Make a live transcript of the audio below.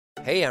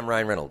Hey, I'm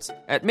Ryan Reynolds.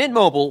 At Mint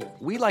Mobile,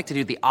 we like to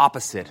do the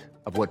opposite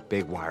of what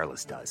Big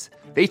Wireless does.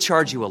 They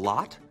charge you a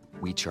lot,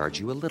 we charge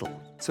you a little.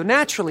 So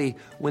naturally,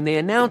 when they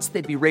announced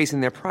they'd be raising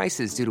their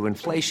prices due to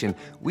inflation,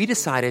 we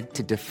decided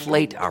to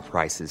deflate our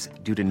prices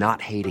due to not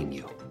hating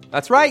you.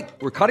 That's right.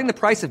 We're cutting the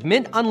price of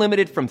Mint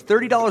Unlimited from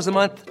 $30 a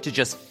month to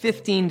just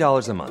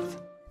 $15 a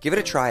month. Give it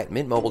a try at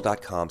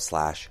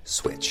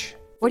mintmobile.com/switch.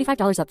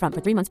 $45 up front for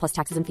 3 months plus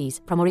taxes and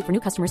fees. Promo rate for new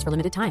customers for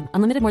limited time.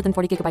 Unlimited more than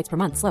 40 gigabytes per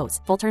month. Slows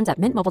full terms at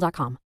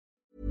mintmobile.com.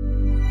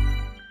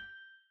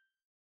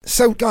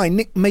 So, Guy,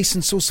 Nick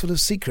Mason, Saucerful of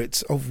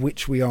Secrets, of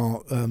which we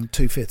are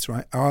 2/5,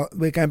 right?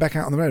 We're going back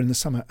out on the road in the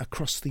summer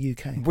across the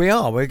UK. We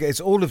are. It's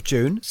all of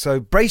June,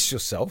 so brace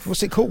yourself.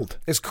 What's it called?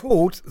 It's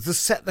called the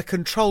Set the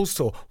Controls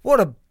Tour.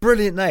 What a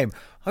brilliant name.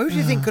 Who do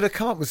you think could have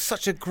come up with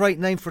such a great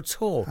name for a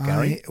tour,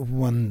 Gary? I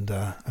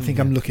wonder. I think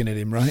I'm looking at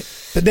him, right?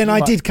 But then I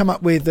did come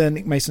up with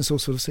Nick Mason,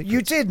 Saucerful of Secrets.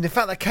 You did. And in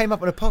fact, that came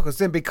up in a podcast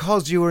then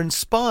because you were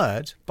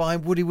inspired by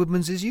Woody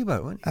Woodmans's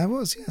U-Boat, weren't you? I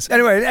was, yes.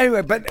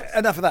 Anyway, but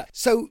enough of that.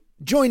 So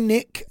join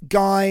Nick,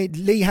 Guy,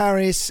 Lee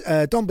Harris,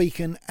 Don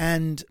Beacon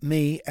and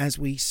me as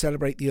we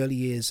celebrate the early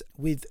years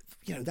with,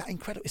 that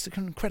incredible, it's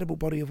an incredible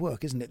body of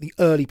work, isn't it? The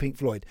early Pink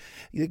Floyd.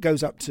 It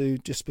goes up to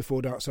just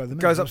before Dark Side of the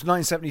Moon. Goes up to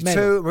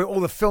 1972, with all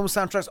the film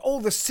soundtracks,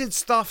 all the Sid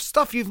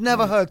stuff you've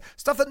never heard,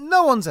 stuff that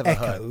no one's ever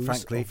heard,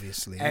 frankly.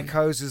 Obviously.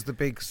 Echoes is the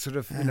big sort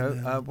of,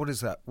 what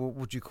is that? What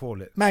would you call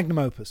it? Magnum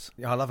opus.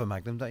 Yeah, I love a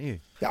Magnum, don't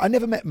you? Yeah, I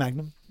never met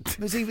Magnum.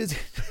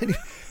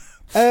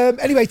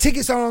 Anyway,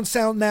 tickets are on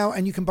sale now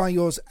and you can buy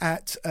yours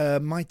at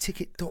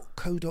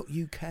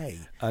myticket.co.uk.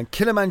 And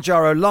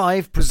Kilimanjaro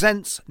Live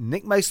presents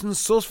Nick Mason's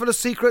Saucerful of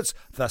Secrets,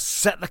 the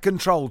Set the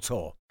Control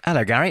Tour.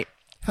 Hello, Gary.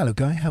 Hello,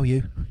 Guy. How are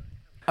you?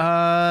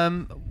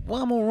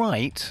 Well, I'm all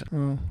right.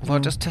 Although I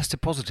just tested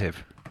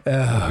positive.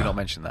 Have we not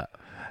mentioned that?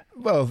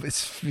 Well,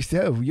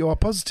 you are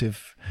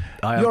positive.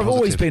 I am You've positive.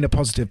 always been a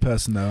positive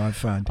person, though, I've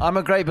found. I'm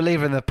a great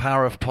believer in the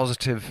power of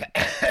positive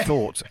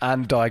thought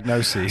and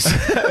diagnoses.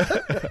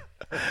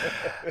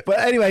 But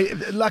anyway,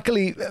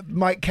 luckily,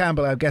 Mike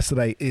Campbell, our guest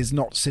today, is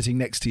not sitting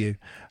next to you.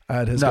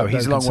 No,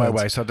 he's a long way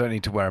away, so I don't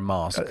need to wear a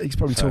mask. He's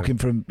probably talking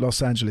from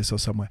Los Angeles or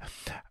somewhere.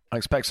 I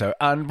expect so.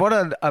 And what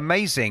an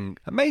amazing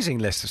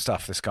list of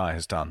stuff this guy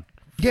has done.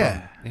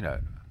 Yeah.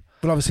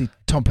 Well, obviously,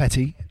 Tom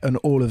Petty and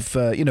all of,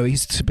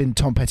 he's been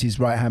Tom Petty's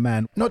right-hand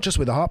man, not just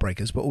with the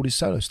Heartbreakers, but all his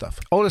solo stuff.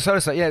 All his solo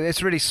stuff, yeah,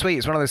 it's really sweet.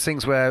 It's one of those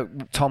things where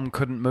Tom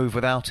couldn't move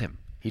without him.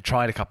 He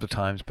tried a couple of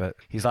times, but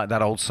he's like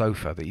that old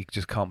sofa that you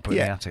just can't put in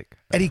the attic.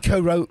 And he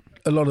co-wrote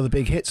a lot of the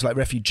big hits like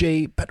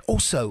Refugee, but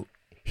also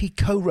he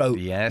co-wrote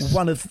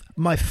one of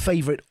my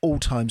favourite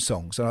all-time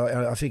songs.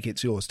 And I think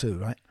it's yours too,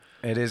 right?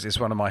 It is. It's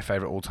one of my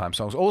favourite all-time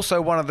songs.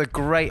 Also one of the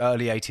great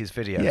early 80s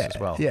videos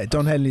as well. Yeah,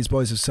 Don Henley's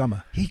Boys of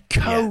Summer. He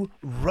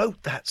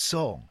co-wrote that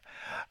song,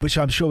 which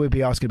I'm sure we'll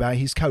be asking about.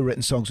 He's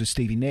co-written songs with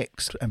Stevie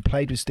Nicks and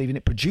played with Stevie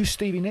Nicks, produced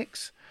Stevie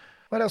Nicks.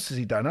 What else has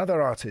he done?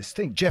 Other artists.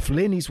 Think Jeff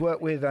Lynne he's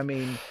worked with.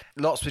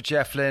 Lots with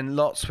Jeff Lynne,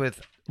 lots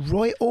with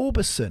Roy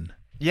Orbison.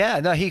 Yeah,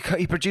 no, he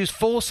produced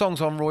 4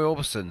 songs on Roy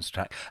Orbison's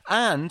track.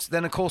 And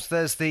then, of course,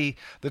 there's the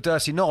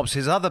Dirty Knobs,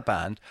 his other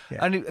band.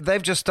 Yeah. And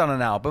they've just done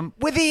an album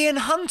with Ian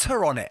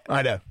Hunter on it.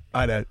 I know.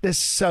 There's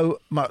so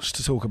much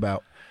to talk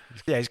about.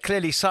 Yeah, he's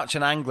clearly such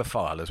an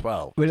Anglophile as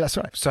well. Well, that's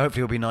right. So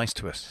hopefully he'll be nice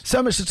to us.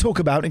 So much to talk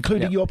about,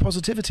 including your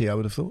positivity, I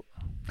would have thought.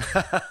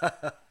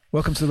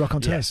 Welcome to the Rock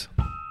on Tez.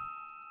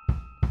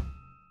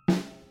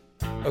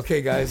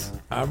 Okay, guys,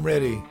 I'm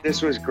ready.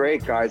 This was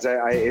great, guys.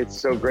 It's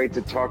so great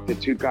to talk to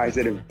two guys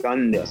that have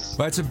done this.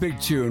 Well, it's a big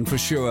tune for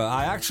sure.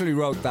 I actually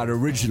wrote that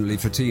originally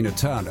for Tina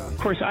Turner. Of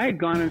course, I had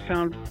gone and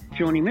found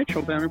Joni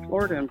Mitchell down in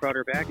Florida and brought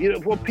her back.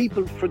 What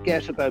people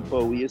forget about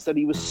Bowie is that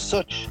he was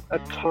such a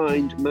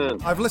kind man.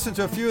 I've listened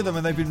to a few of them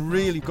and they've been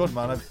really good,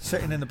 man. I'm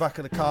sitting in the back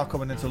of the car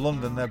coming into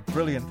London. They're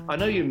brilliant. I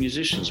know you're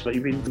musicians, but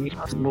you've been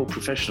more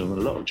professional than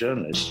a lot of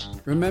journalists.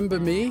 Remember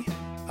me?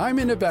 I'm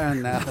in a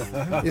band now.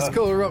 It's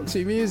called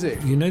Roxy Music.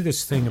 You know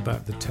this thing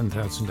about the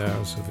 10,000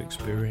 hours of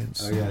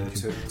experience? Oh, yeah.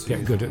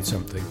 Get good at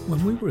something.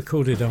 When we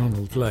recorded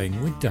Arnold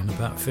Lane, we'd done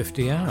about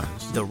 50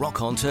 hours. The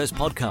Rock on Tours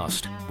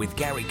podcast with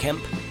Gary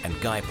Kemp and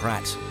Guy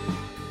Pratt.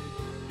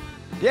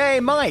 Yay,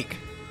 Mike!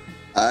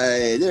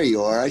 There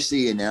you are. I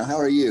see you now. How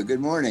are you? Good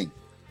morning.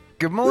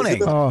 Good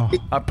morning.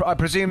 I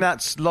presume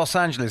that's Los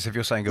Angeles if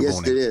you're saying good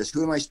morning. Yes, it is.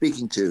 Who am I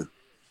speaking to?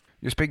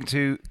 You're speaking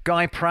to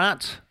Guy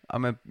Pratt.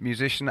 I'm a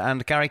musician,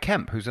 and Gary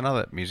Kemp, who's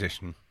another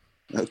musician.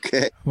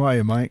 Okay. How are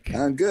you, Mike?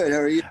 I'm good. How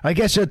are you? I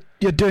guess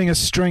you're doing a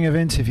string of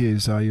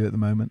interviews, are you, at the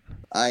moment?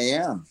 I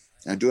am.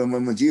 I'm doing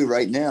one with you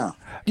right now.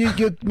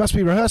 You must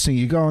be rehearsing.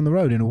 You go on the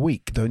road in a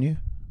week, don't you?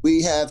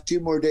 We have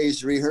 2 more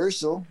days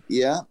rehearsal,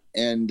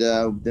 and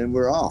then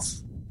we're off.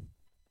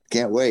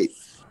 Can't wait.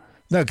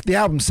 No, the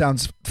album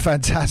sounds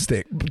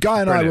fantastic.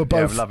 Guy and I were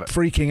both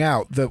freaking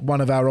out that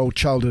one of our old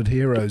childhood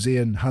heroes,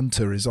 Ian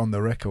Hunter, is on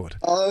the record.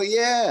 Oh,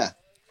 yeah.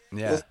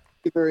 Yeah. Well,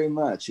 thank you very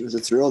much. It was a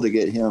thrill to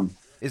get him.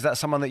 Is that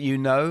someone that you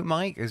know,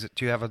 Mike?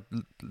 Do you have a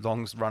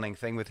long-running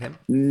thing with him?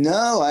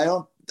 No, I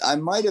don't. I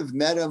might have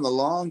met him a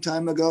long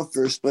time ago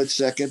for a split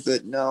second,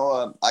 but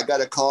no, I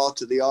got a call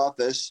to the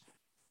office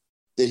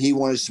that he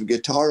wanted some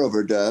guitar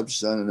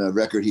overdubs on a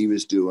record he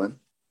was doing.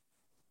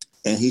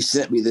 And he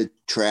sent me the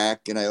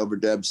track, and I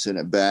overdubbed, sent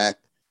it back.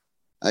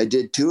 I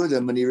did 2 of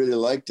them, and he really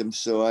liked them.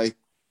 So I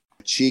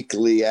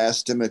cheekily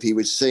asked him if he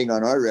would sing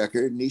on our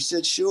record, and he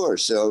said, sure.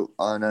 So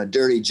on a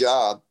Dirty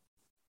Job,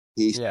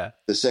 he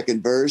the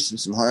second verse and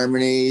some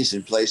harmonies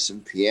and played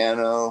some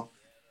piano.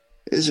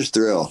 It was a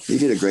thrill. He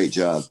did a great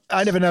job.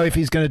 I never know if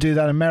he's going to do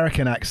that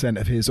American accent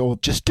of his or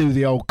just do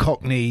the old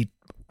Cockney,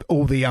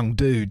 all the young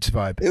dudes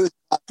vibe. It was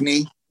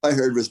Cockney. I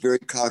heard was very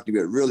Cockney,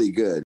 but really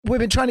good. We've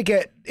been trying to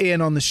get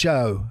Ian on the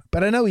show,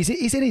 but I know he's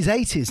in his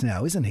 80s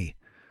now, isn't he?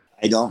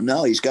 I don't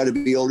know. He's got to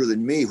be older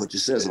than me, which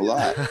says a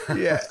lot.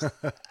 Yeah.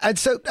 And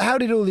so how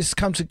did all this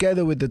come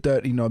together with the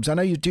Dirty Knobs? I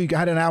know you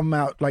had an album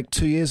out like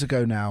 2 years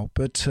ago now,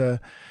 but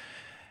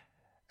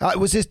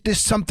was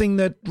this something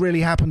that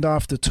really happened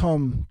after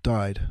Tom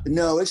died?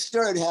 No, it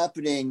started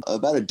happening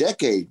about a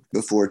decade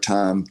before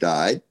Tom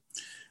died.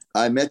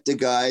 I met the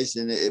guys,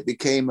 and it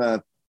became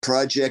a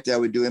project I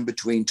would do in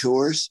between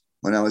tours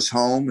when I was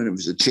home, and it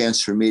was a chance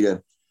for me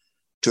to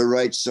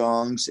write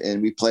songs,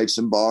 and we played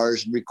some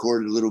bars and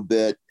recorded a little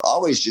bit.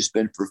 Always just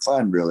been for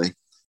fun, really.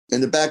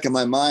 In the back of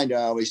my mind,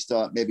 I always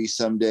thought maybe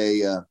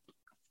someday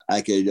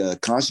I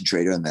could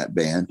concentrate on that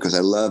band because I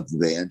love the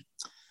band.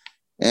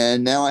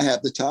 And now I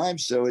have the time,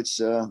 so it's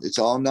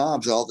all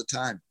knobs all the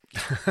time.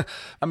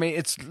 I mean,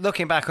 it's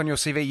looking back on your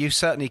CV, you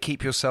certainly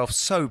keep yourself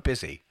so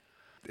busy.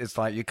 It's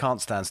like you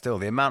can't stand still.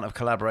 The amount of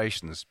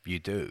collaborations you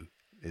do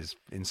is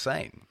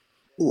insane.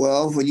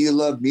 Well, when you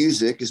love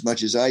music as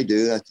much as I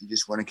do, you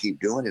just want to keep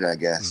doing it, I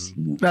guess.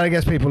 Mm-hmm. And I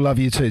guess people love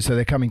you too, so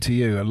they're coming to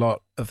you a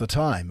lot of the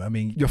time. I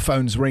mean, your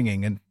phone's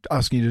ringing and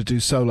asking you to do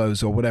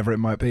solos or whatever it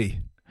might be.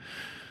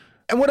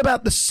 And what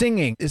about the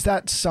singing? Is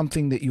that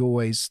something that you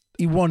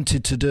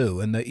wanted to do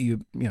and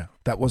that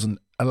that wasn't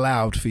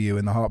allowed for you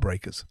in the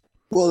Heartbreakers?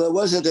 Well, it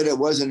wasn't that it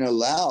wasn't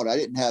allowed. I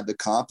didn't have the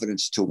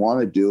confidence to want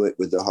to do it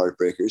with the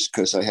Heartbreakers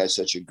because I had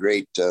such a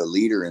great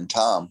leader in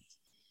Tom.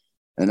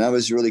 And I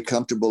was really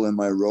comfortable in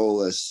my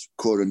role as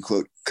quote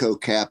unquote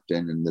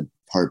co-captain in the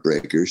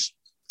Heartbreakers.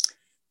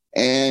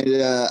 And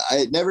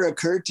it never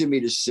occurred to me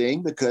to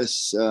sing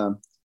because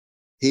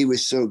he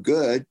was so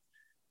good.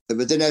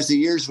 But then as the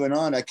years went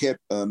on, I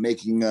kept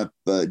making up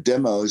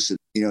demos.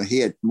 He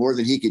had more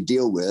than he could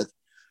deal with.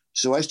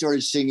 So I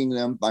started singing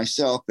them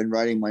myself and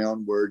writing my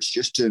own words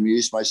just to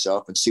amuse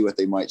myself and see what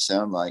they might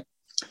sound like.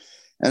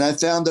 And I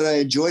found that I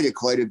enjoyed it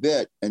quite a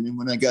bit. And then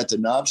when I got the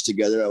Knobs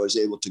together, I was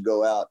able to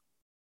go out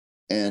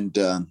and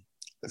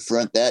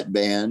front that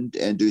band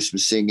and do some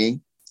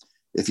singing,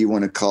 if you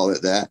want to call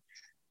it that.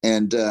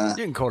 And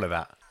you can call it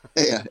that.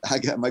 Yeah, I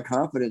got my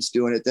confidence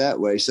doing it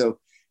that way. So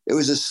it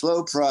was a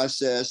slow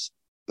process,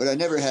 but I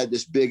never had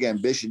this big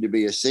ambition to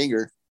be a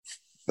singer.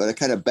 But I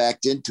kind of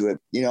backed into it.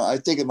 I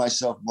think of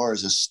myself more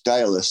as a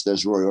stylist,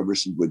 as Roy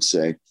Orbison would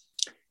say.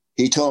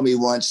 He told me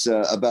once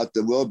about the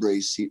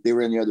Wilburys. They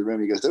were in the other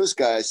room. He goes, those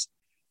guys,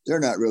 they're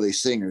not really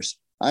singers.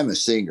 I'm a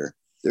singer.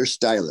 They're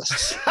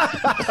stylists.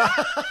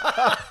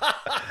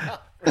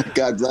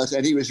 God bless.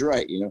 And he was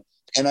right,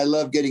 And I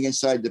love getting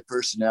inside the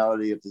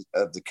personality of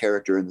the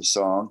character in the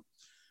song.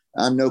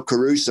 I'm no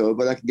Caruso,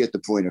 but I can get the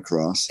point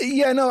across.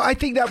 Yeah, no, I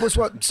think that was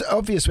what's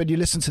obvious when you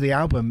listen to the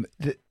album.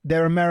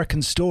 They're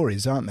American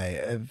stories, aren't they,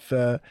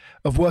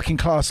 of working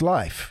class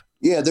life?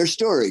 Yeah, they're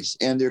stories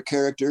and they're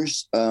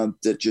characters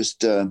that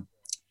just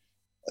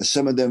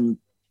some of them,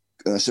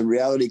 some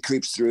reality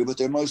creeps through, but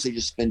they're mostly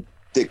just been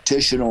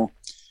fictional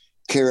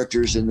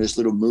characters in this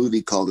little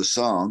movie called A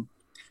Song.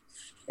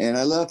 And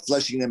I love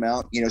fleshing them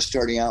out,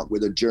 starting out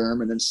with a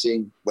germ and then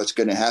seeing what's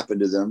going to happen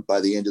to them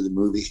by the end of the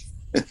movie.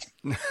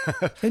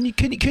 And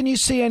can you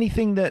see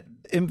anything that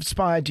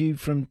inspired you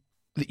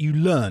that you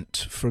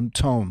learnt from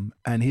Tom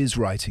and his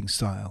writing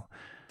style?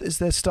 Is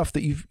there stuff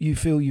that you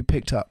feel you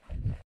picked up?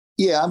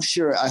 Yeah, I'm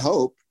sure.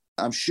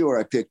 I'm sure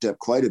I picked up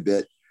quite a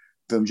bit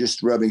from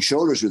just rubbing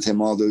shoulders with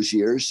him all those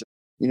years.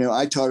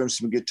 I taught him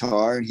some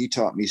guitar and he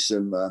taught me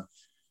some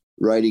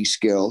writing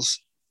skills.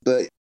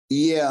 But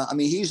yeah, I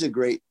mean, he's a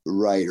great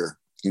writer.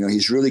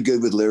 He's really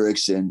good with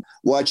lyrics, and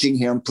watching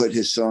him put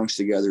his songs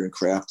together and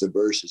craft the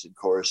verses and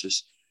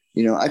choruses,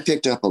 I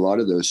picked up a lot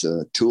of those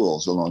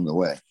tools along the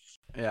way.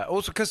 Yeah,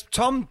 also because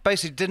Tom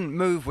basically didn't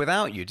move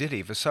without you, did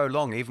he, for so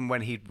long? Even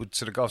when he would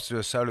sort of go off to do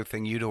a solo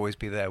thing, you'd always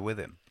be there with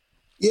him.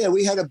 Yeah,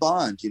 we had a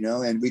bond,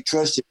 and we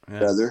trusted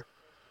each other.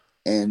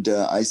 And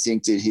I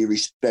think that he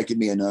respected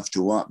me enough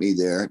to want me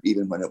there,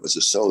 even when it was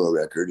a solo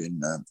record.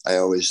 And I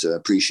always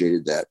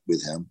appreciated that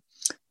with him.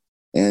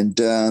 And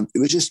it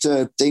was just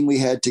a thing we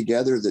had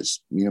together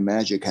that's,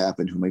 magic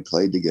happened when we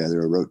played together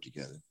or wrote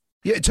together.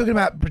 Yeah, talking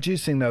about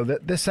producing, though,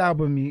 this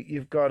album,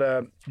 you've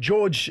got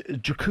George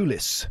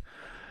Drakoulis.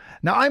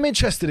 Now, I'm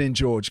interested in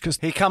George because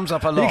he comes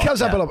up a lot. He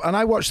comes up a lot. And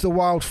I watched the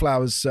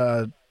Wildflowers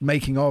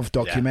making of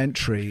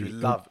documentary,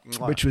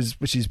 which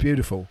is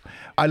beautiful.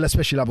 I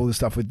especially love all the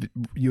stuff with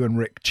you and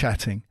Rick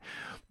chatting,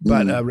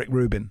 but Rick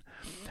Rubin.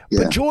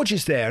 Yeah. But George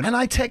is there, and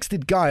I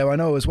texted Guy, who I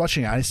know was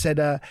watching it. I said,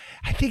 I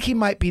think he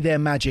might be their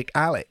Magic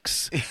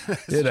Alex.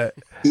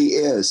 He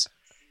is.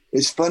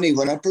 It's funny,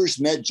 when I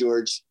first met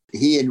George,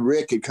 he and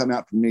Rick had come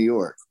out from New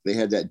York. They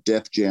had that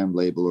Def Jam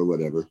label or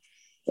whatever.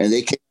 And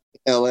they came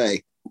to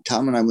L.A.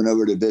 Tom and I went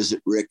over to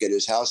visit Rick at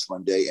his house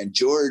one day, and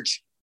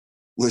George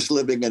was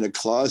living in a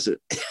closet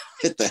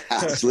at the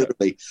house,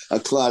 literally a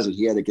closet.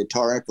 He had a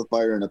guitar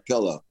amplifier and a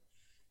pillow.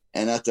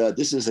 And I thought,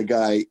 this is a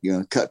guy,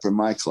 cut from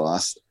my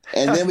cloth.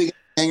 And then we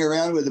hang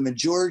around with him. And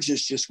George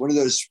is just one of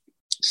those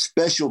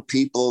special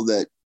people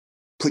that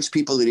puts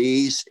people at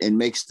ease and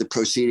makes the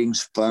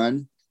proceedings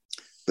fun.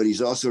 But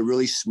he's also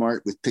really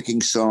smart with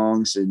picking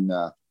songs and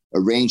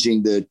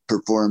arranging the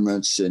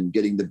performance and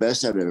getting the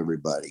best out of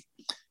everybody.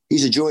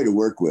 He's a joy to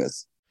work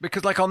with.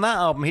 Because like on that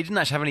album, he didn't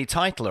actually have any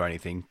title or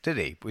anything, did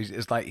he?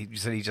 It's like you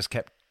said, he just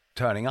kept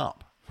turning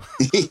up.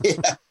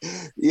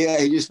 Yeah,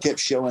 he just kept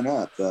showing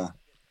up,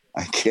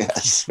 I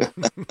guess.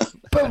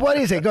 But what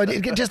is it? God,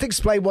 just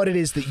explain what it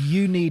is that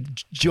you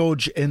need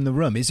George in the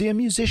room. Is he a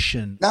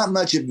musician? Not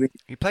much of it.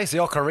 He plays the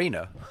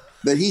ocarina.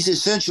 But he's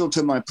essential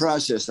to my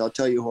process. I'll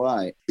tell you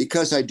why.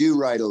 Because I do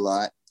write a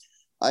lot.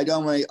 I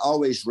don't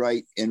always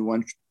write in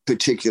one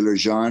particular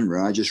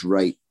genre. I just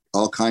write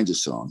all kinds of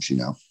songs,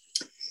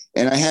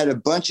 And I had a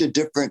bunch of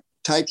different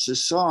types of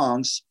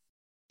songs.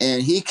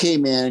 And he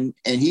came in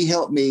and he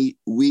helped me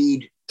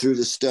weed through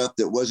the stuff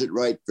that wasn't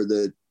right for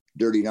the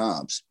Dirty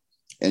Knobs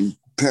and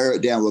pare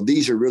it down. Well,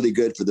 these are really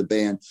good for the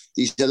band.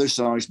 These other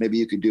songs, maybe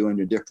you could do in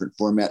a different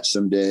format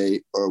someday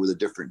or with a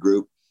different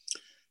group.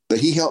 But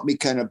he helped me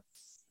kind of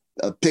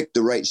pick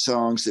the right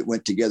songs that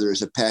went together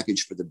as a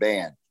package for the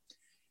band.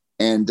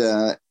 And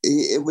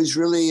it was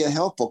really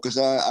helpful because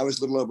I was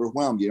a little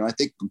overwhelmed. I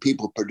think when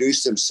people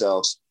produce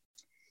themselves,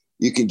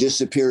 you can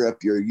disappear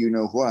up your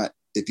what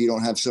if you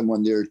don't have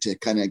someone there to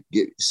kind of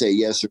say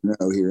yes or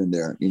no here and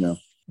there,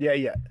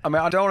 Yeah. I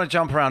mean, I don't want to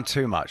jump around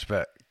too much,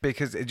 but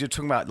because you're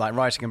talking about like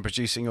writing and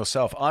producing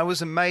yourself, I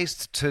was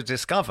amazed to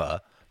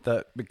discover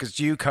that because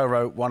you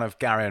co-wrote one of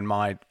Gary and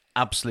my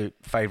absolute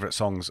favorite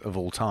songs of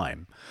all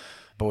time,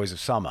 Boys of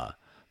Summer,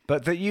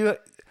 but that you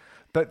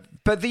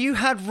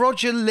had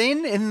Roger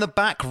Lynn in the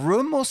back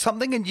room or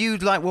something, and you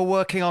were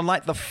working on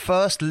the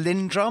first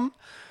Lynn drum,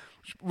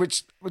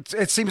 which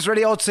it seems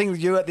really odd seeing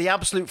you at the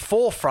absolute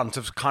forefront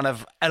of kind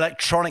of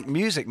electronic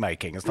music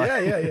making. It's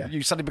yeah.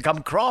 You suddenly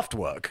become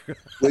Kraftwerk,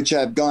 which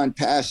I've gone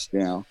past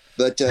now.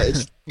 But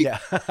it's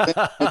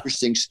an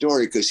interesting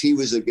story because he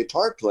was a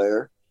guitar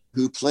player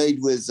who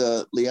played with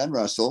Leon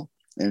Russell,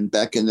 and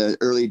back in the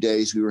early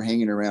days, we were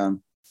hanging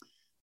around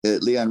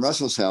at Leon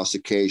Russell's house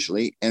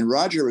occasionally, and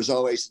Roger was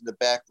always in the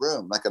back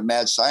room like a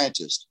mad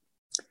scientist.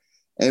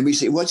 And we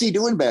say, what's he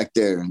doing back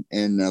there?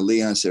 And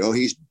Leon said,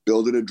 he's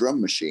building a drum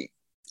machine.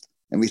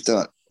 And we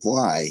thought,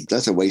 why?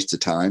 That's a waste of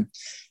time.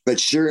 But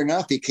sure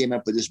enough, he came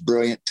up with this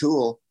brilliant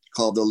tool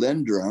called the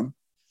Lynn drum.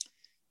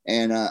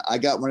 And I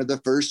got one of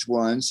the first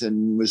ones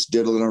and was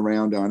diddling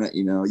around on it.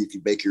 You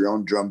could make your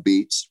own drum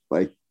beats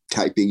by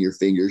typing your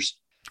fingers.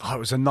 Oh, it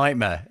was a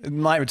nightmare.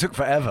 It took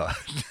forever.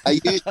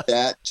 I used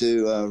that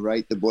to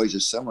write The Boys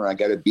of Summer. I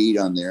got a beat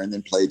on there and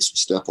then played some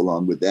stuff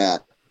along with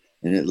that.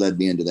 And it led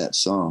me into that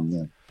song.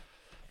 Yeah.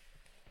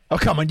 Oh,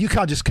 come on. You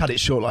can't just cut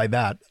it short like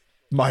that,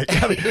 Mike.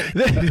 How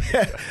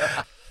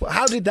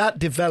did that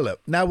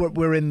develop? Now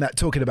we're in that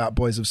talking about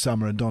Boys of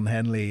Summer and Don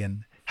Henley.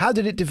 And how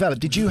did it develop?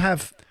 Did you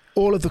have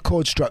all of the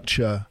chord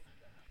structure?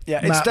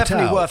 Yeah, it's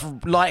definitely worth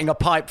lighting a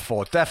pipe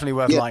for. Definitely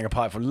worth lighting a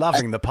pipe for.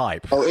 Loving the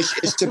pipe. Oh,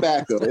 it's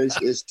tobacco.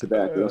 It's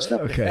tobacco. It's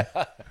not okay.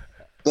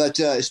 But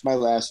it's my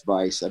last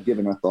vice. I've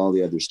given up all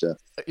the other stuff.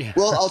 Yeah.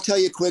 Well, I'll tell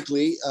you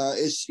quickly.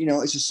 It's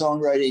a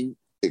songwriting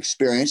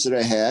experience that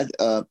I had.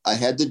 I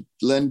had the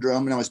Lynn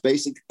drum, and I was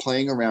basically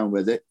playing around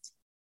with it,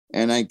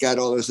 and I got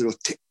all those little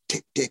tick,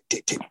 tick, tick,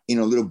 tick, tick,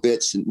 little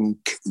bits, and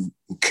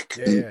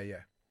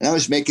yeah. And I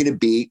was making a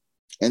beat.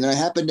 And then I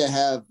happened to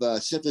have a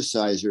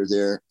synthesizer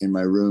there in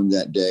my room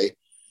that day.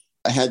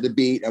 I had the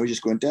beat. I was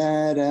just going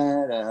da,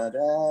 da, da,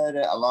 da,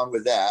 da, along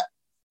with that,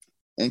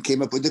 and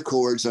came up with the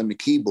chords on the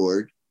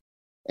keyboard.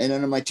 And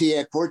then on my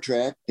TAC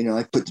 4-track,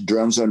 I put the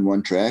drums on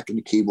one track and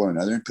the keyboard on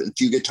another and put a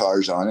few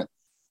guitars on it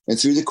and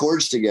threw the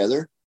chords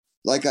together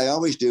like I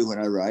always do when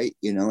I write.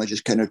 I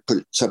just kind of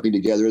put something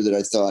together that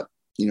I thought,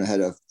 had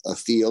a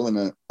feel and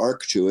an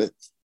arc to it.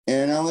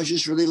 And I was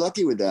just really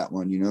lucky with that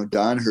one.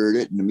 Don heard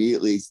it and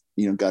immediately,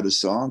 got a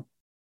song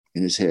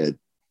in his head.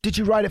 Did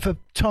you write it for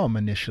Tom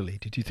initially?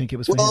 Did you think it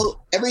was for him?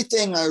 Well,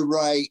 everything I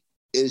write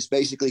is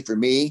basically for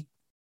me.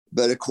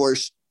 But of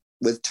course,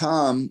 with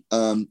Tom,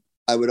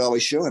 I would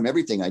always show him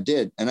everything I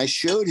did. And I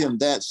showed him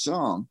that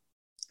song,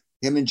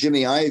 him and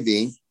Jimmy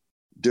Iovine,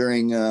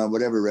 during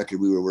whatever record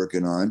we were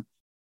working on,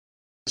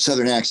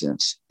 Southern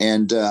Accents.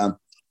 And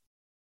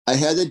I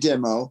had the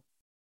demo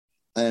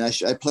and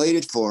I played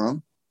it for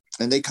him.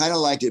 And they kind of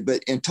liked it.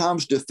 But in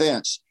Tom's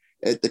defense,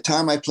 at the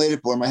time I played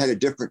it for him, I had a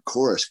different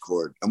chorus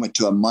chord. I went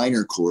to a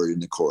minor chord in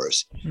the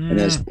chorus. And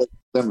as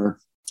Summer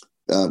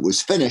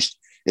was finished,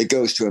 it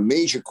goes to a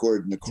major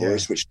chord in the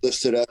chorus, which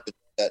lifts it up.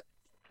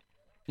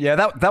 Yeah,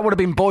 that would have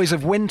been Boys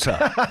of Winter.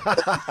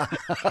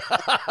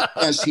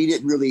 Yes, he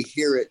didn't really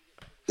hear it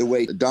the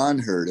way Don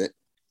heard it.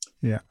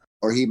 Yeah.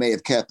 Or he may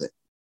have kept it.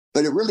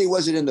 but it really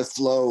wasn't in the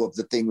flow of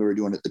the thing we were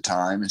doing at the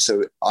time. And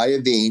so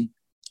Iovine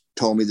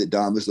told me that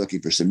Don was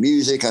looking for some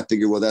music. I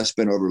figured, well, that's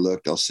been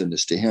overlooked. I'll send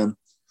this to him.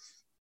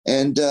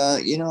 And,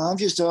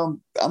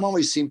 I'm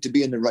always seem to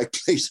be in the right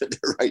place at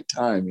the right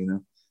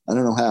time, I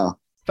don't know how.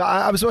 But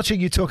I was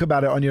watching you talk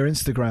about it on your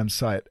Instagram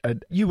site.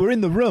 And you were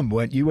in the room,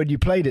 weren't you, when you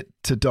played it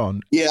to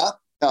Don? Yeah.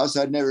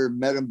 I'd never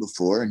met him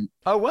before. And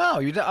oh,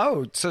 wow.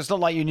 So it's not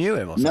like you knew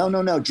him or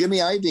something? No. Jimmy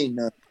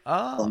Iovine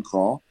phone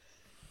call.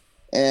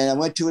 And I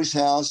went to his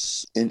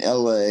house in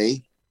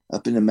L.A.,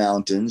 up in the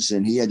mountains,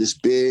 and he had this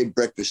big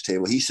breakfast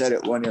table. He sat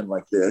at one end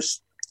like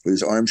this, with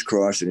his arms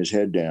crossed and his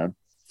head down.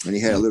 And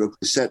he had a little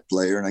cassette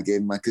player, and I gave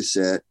him my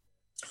cassette.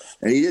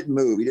 And he didn't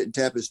move. He didn't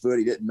tap his foot.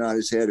 He didn't nod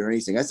his head or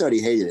anything. I thought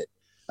he hated it.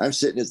 I'm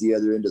sitting at the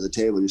other end of the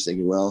table just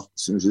thinking, well,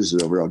 as soon as this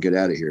is over, I'll get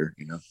out of here,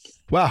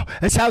 Wow.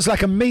 It sounds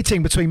like a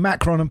meeting between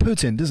Macron and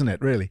Putin, doesn't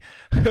it, really?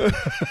 Oh,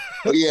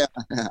 yeah.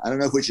 I don't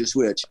know which is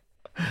which.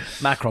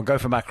 Macron. Go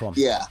for Macron.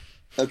 Yeah.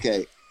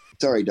 Okay.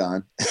 Sorry,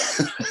 Don.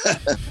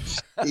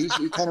 he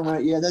kind of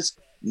went, yeah, that's,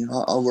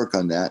 I'll work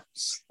on that.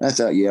 And I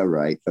thought, yeah,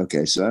 right.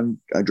 Okay. So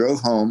I drove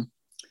home,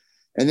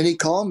 and then he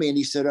called me and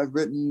he said, I've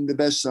written the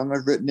best song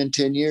I've written in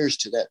 10 years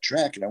to that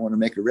track, and I want to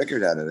make a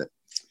record out of it.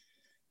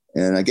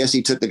 And I guess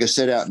he took the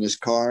cassette out in his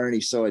car, and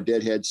he saw a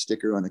Deadhead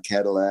sticker on a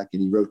Cadillac,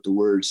 and he wrote the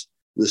words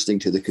listening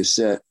to the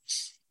cassette.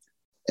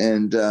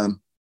 And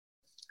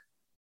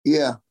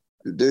yeah,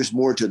 there's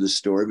more to the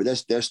story, but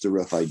that's the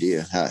rough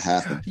idea, how it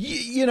happened.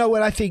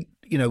 What I think,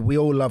 we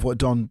all love what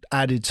Don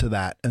added to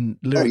that, and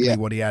lyrically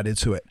what he added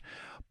to it.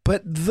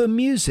 But the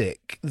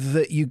music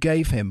that you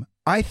gave him,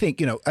 I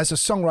think, as a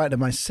songwriter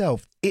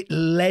myself, it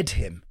led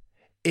him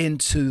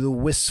into the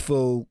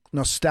wistful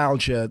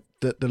nostalgia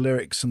that the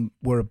lyrics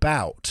were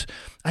about.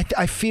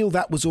 I feel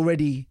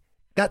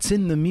that's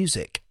in the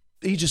music.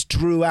 He just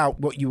drew out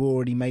what you were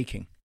already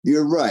making.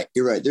 You're right.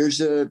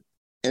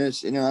 And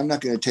it's, I'm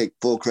not going to take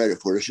full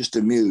credit for it. It's just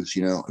a muse,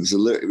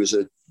 It was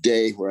a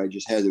day where I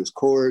just had those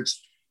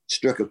chords,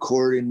 struck a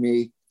chord in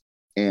me,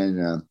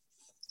 and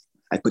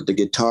I put the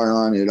guitar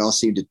on, and it all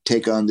seemed to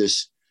take on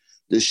this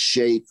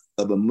shape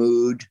of a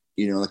mood,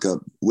 like a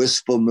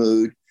wistful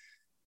mood.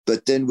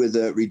 But then with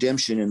a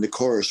redemption in the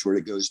chorus where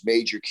it goes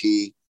major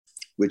key,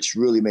 which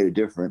really made a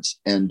difference.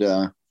 And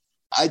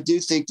I do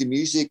think the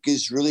music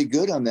is really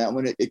good on that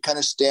one. It kind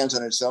of stands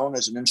on its own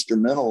as an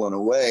instrumental in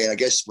a way. And I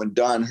guess when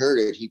Don heard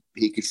it,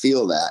 he could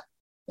feel that,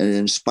 and it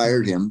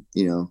inspired him,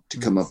 to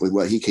come up with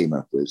what he came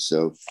up with.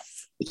 So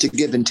it's a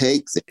give and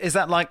take thing. Is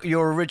that like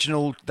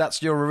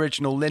that's your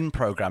original Lynn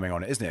programming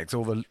on it, isn't it? It's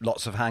all the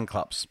lots of hand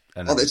claps.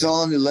 It's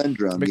all on the Lynn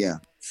drum, yeah.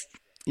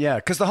 Yeah,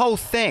 because the whole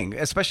thing,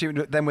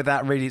 especially then with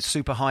that really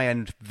super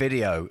high-end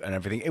video and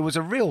everything, it was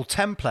a real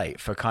template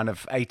for kind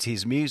of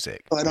 80s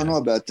music. Well, I don't know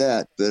about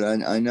that, but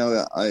I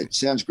know it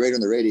sounds great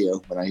on the radio.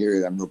 When I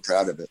hear it, I'm real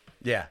proud of it.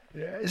 Yeah.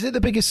 Is it the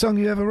biggest song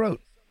you ever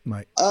wrote,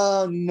 Mike?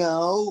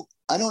 No.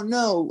 I don't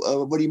know.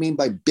 What do you mean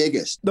by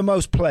biggest? The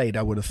most played,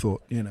 I would have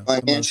thought,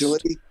 Financially?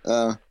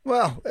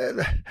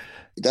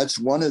 That's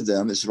one of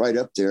them. It's right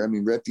up there. I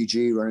mean,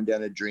 Refugee, Running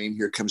Down a Dream,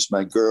 Here Comes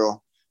My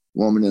Girl,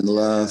 Woman in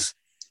Love,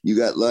 You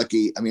Got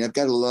Lucky. I mean, I've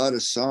got a lot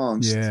of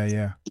songs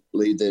that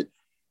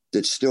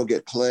still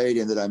get played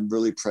and that I'm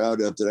really proud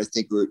of, that I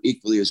think were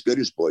equally as good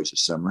as Boys of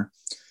Summer.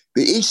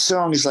 But each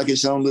song is like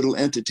its own little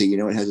entity.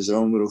 It has its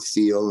own little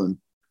feel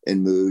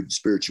and mood,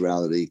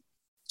 spirituality.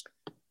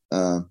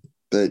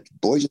 But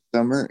Boys of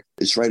Summer,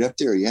 it's right up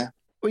there, yeah.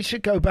 We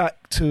should go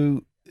back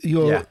to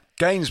your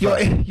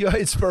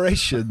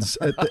inspirations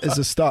as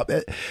a start.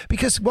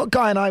 Because what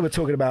Guy and I were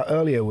talking about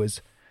earlier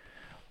was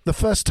the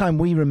first time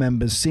we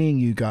remember seeing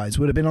you guys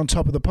would have been on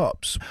Top of the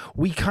Pops.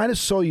 We kind of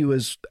saw you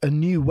as a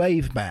new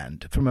wave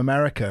band from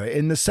America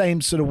in the same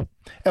sort of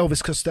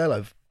Elvis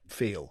Costello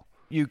feel.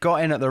 You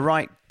got in at the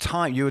right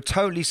time. You were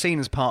totally seen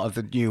as part of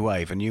the new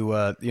wave, and you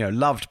were,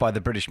 loved by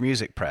the British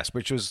music press,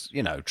 which was,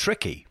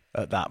 tricky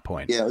at that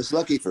point. Yeah, I was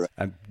lucky for it.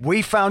 And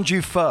we found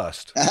you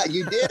first.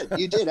 You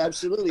did,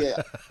 absolutely.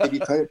 I give you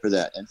credit for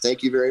that, and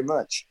thank you very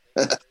much.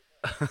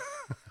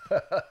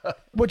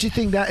 What do you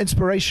think that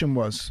inspiration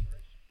was?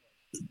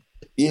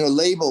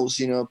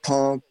 Labels,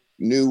 punk,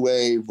 new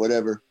wave,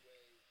 whatever.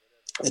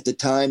 At the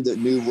time, the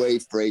new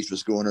wave phrase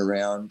was going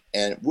around,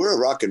 and we're a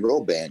rock and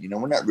roll band.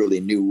 We're not really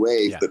new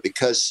wave, but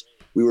because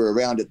we were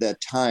around at that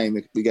time,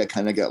 we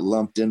got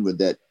lumped in with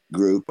that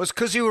group. Well, it's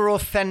because you were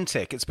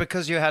authentic. It's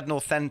because you had an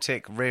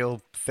authentic,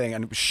 real thing,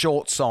 and it was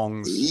short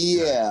songs.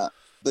 Yeah,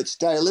 but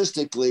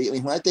stylistically,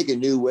 when I think of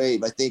new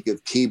wave, I think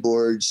of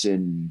keyboards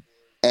and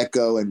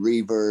echo and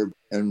reverb,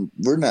 and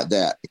we're not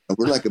that.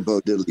 We're like a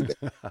Bo Diddley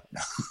band.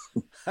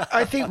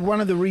 I think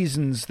one of the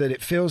reasons that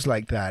it feels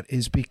like that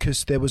is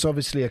because there was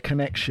obviously a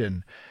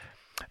connection.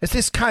 It's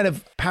this kind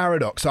of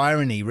paradox,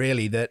 irony,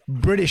 really, that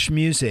British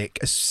music,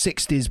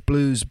 60s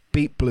blues,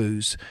 beat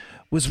blues,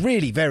 was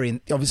really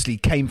obviously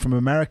came from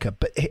America,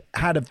 but it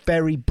had a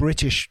very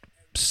British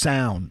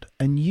sound,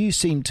 and you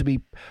seem to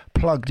be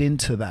plugged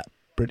into that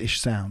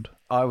British sound.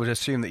 I would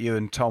assume that you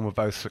and Tom were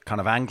both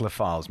kind of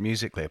Anglophiles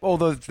musically,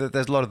 although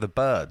there's a lot of the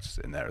Byrds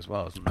in there as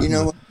well, isn't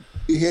there?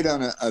 You hit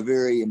on a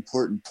very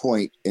important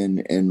point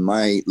in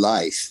my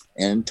life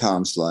and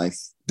Tom's life.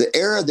 The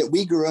era that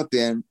we grew up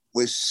in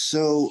was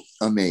so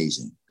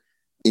amazing.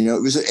 You know,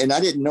 it was, and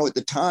I didn't know at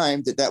the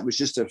time that was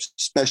just a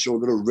special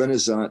little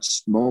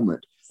Renaissance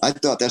moment. I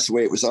thought that's the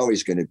way it was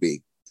always going to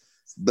be.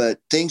 But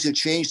things have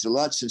changed a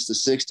lot since the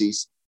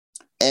 60s.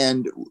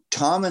 And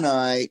Tom and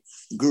I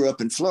grew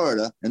up in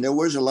Florida, and there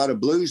was a lot of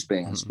blues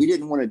bands. We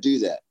didn't want to do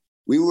that.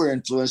 We were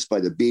influenced by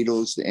the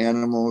Beatles, the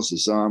Animals, the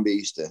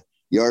Zombies, the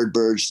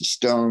Yardbirds, the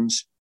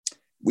Stones.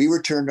 We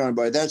were turned on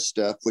by that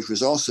stuff, which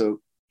was also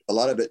a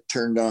lot of it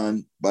turned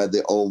on by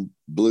the old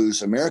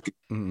blues American.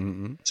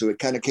 Mm-hmm. So it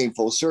kind of came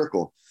full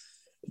circle.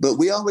 But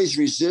we always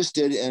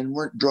resisted and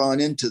weren't drawn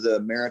into the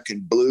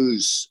American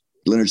blues,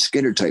 Leonard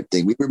Skinner type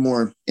thing. We were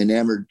more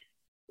enamored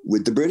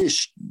with the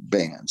British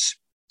bands.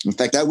 In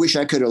fact, I wish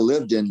I could have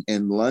lived in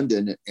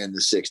London in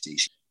the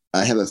 60s.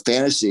 I have a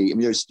fantasy. I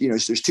mean, there's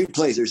two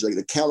places. There's like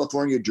the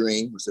California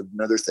Dream was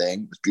another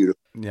thing. It was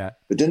beautiful. Yeah.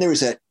 But then there was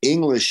that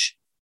English,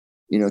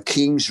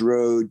 Kings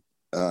Road,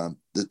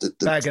 the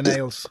Bag of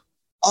Nails.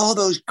 All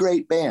those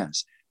great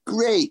bands,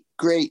 great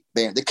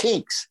band, the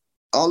Kinks,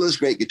 all those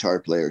great guitar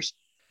players.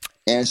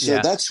 And so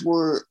that's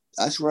where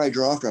I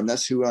draw from.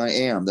 That's who I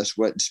am. That's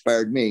what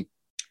inspired me.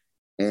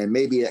 And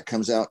maybe that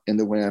comes out in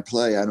the way I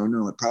play. I don't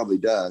know. It probably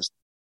does.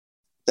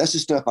 That's the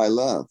stuff I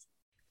love.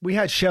 We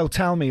had Shel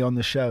Talmy on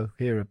the show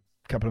here a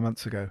couple of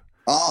months ago.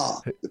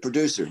 Oh, the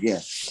producer.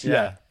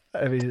 Yeah.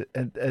 I mean,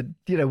 and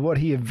what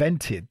he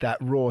invented, that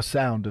raw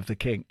sound of the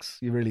Kinks.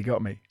 You really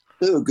got me.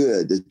 So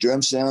good. The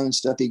drum sound and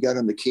stuff he got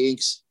on the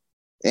Kinks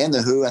and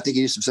the Who. I think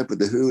he did some stuff with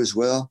the Who as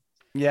well.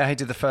 Yeah, he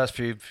did the first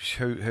few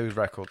Who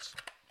records.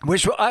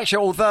 Which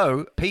actually,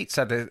 although Pete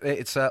said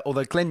it's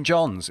although Glyn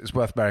Johns is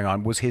worth bearing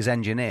on, was his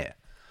engineer.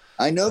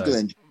 I know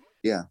Glyn.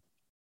 Yeah.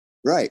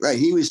 Right.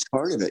 He was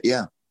part of it.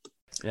 Yeah.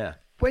 Yeah.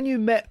 When you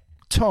met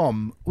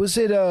Tom, was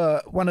it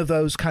one of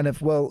those kind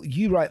of, well,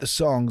 you write the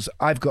songs,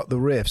 I've got the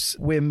riffs,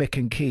 we're Mick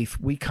and Keith,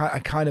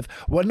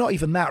 well, not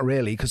even that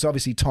really, because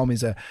obviously Tom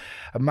is a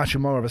much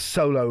more of a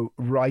solo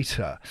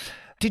writer.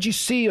 Did you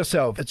see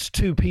yourself as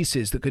two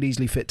pieces that could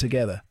easily fit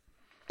together?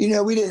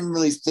 We didn't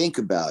really think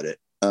about it.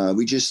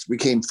 We just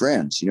became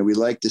friends. We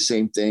liked the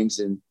same things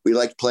and we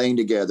liked playing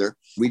together.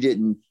 We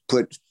didn't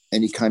put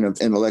any kind of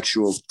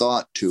intellectual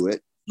thought to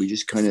it. We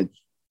just kind of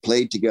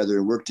played together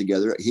and worked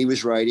together. He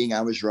was writing,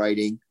 I was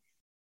writing.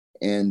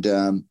 And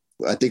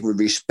I think we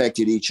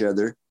respected each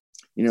other.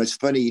 It's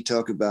funny you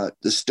talk about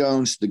the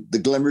Stones, the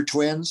Glimmer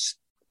Twins.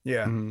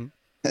 Yeah. Mm-hmm.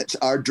 That's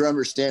our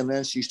drummer, Stan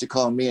Lentz, used to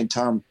call me and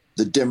Tom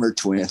the Dimmer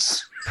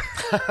Twins.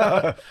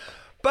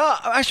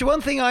 But actually,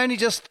 one thing I only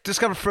just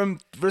discovered from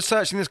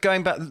researching this,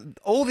 going back,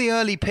 all the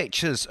early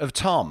pictures of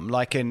Tom,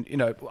 like in,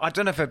 I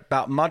don't know if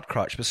about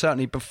Mudcrutch, but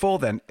certainly before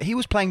then, he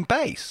was playing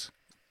bass.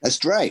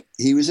 That's right.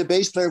 He was a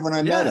bass player when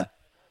I met him.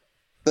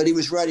 But he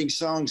was writing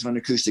songs on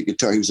acoustic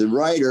guitar. He was a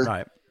writer.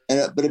 Right.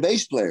 But a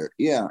bass player,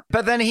 yeah.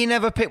 But then he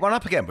never picked one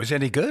up again. Was he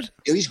any good?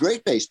 He's a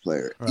great bass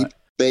player. Right. He played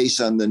bass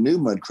on the new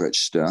Mudcrutch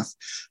stuff.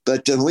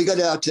 But when we got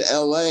out to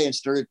L.A. and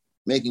started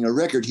making a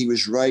record, he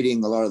was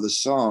writing a lot of the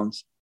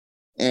songs.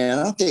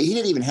 And I don't think he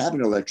didn't even have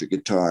an electric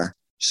guitar.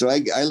 So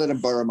I let him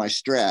borrow my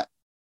Strat.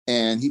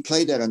 And he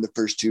played that on the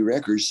first two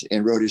records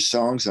and wrote his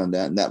songs on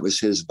that. And that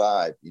was his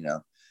vibe,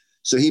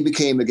 So he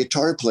became a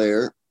guitar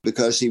player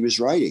because he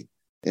was writing.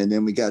 And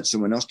then we got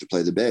someone else to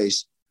play the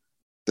bass.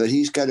 But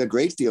he's got a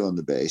great feel on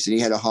the bass. And he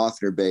had a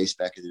Hofner bass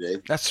back in the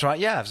day. That's right.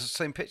 Yeah, I've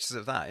seen pictures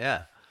of that.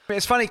 Yeah. But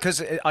it's funny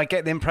because I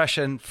get the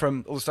impression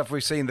from all the stuff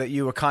we've seen that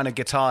you were kind of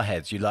guitar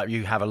heads. You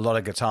have a lot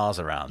of guitars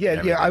around.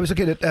 Yeah. I was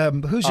looking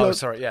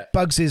at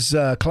Bugs's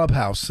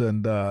Clubhouse.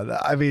 And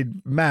I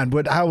mean, man,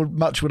 how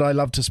much would I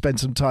love to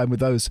spend some time with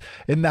those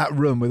in that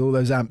room with all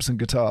those amps and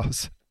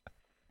guitars?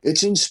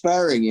 It's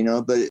inspiring,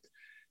 but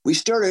we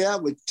started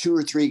out with 2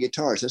 or 3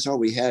 guitars. That's all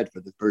we had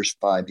for the first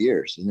 5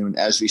 years. And then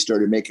as we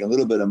started making a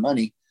little bit of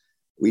money,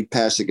 we'd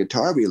pass a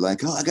guitar. We'd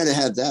like, I got to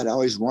have that. I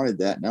always wanted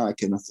that. Now I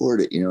can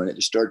afford it, and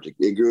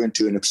it grew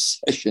into an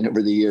obsession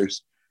over the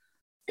years.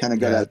 Kind of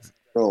got out of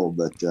control,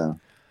 but.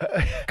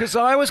 Because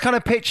I always kind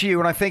of picture you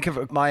when I think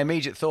of my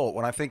immediate thought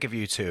when I think of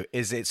you two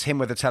is it's him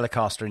with a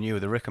Telecaster and you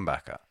with a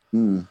Rickenbacker.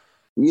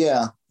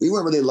 Yeah, we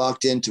weren't really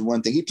locked into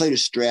one thing. He played a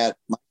Strat,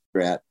 my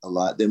Strat a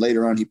lot. Then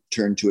later on, he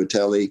turned to a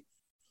Tele.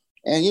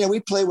 And, we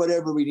play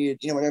whatever we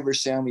needed, whatever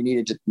sound we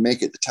needed to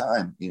make at the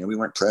time. We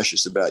weren't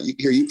precious about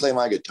you play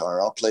my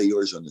guitar. I'll play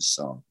yours on this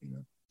song,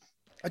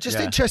 I'm just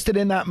interested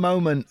in that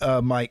moment,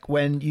 Mike,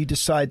 when you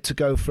decide to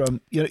go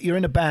from, you're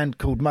in a band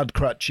called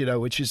Mudcrutch,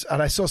 which is,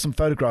 and I saw some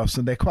photographs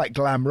and they're quite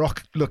glam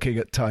rock looking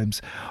at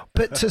times.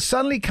 But to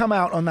suddenly come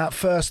out on that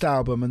first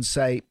album and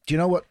say, do you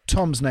know what?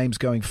 Tom's name's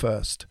going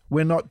first.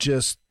 We're not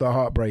just the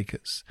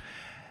Heartbreakers.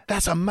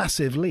 That's a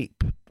massive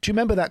leap. Do you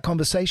remember that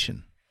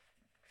conversation?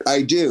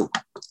 I do.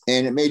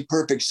 And it made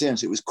perfect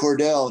sense. It was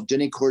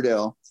Denny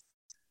Cordell.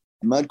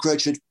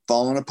 Mudcrutch had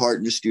fallen apart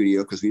in the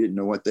studio because we didn't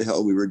know what the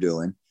hell we were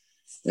doing.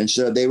 And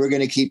so they were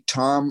going to keep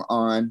Tom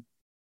on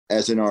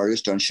as an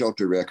artist on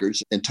Shelter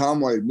Records. And Tom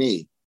wanted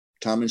me.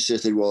 Tom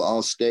insisted, well,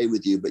 I'll stay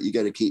with you, but you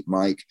got to keep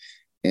Mike.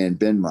 and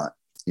Benmont,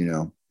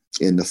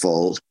 in the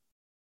fold.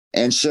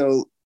 And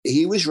so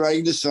he was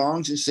writing the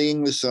songs and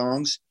singing the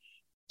songs.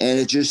 And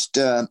it just,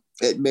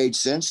 it made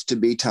sense to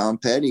be Tom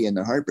Petty and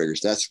the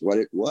Heartbreakers. That's what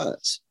it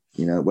was.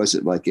 It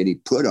wasn't like any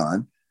put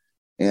on.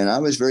 And I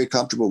was very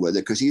comfortable with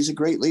it because he's a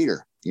great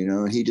leader,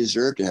 and he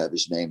deserved to have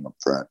his name up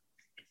front.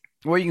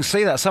 Well, you can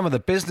see that some of the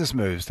business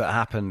moves that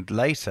happened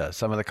later,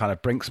 some of the kind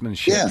of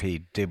brinksmanship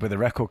he did with the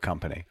record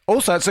company.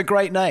 Also, it's a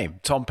great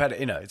name, Tom Petty.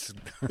 It's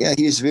yeah,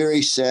 he's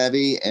very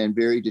savvy and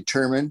very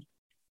determined,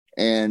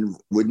 and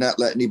would not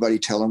let anybody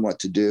tell him what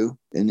to do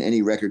in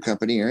any record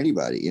company or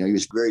anybody. He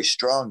was very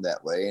strong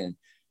that way,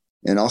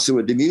 and also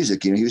with the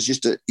music.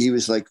 He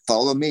was like,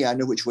 follow me, I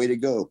know which way to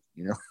go.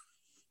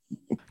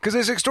 Because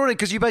it's extraordinary,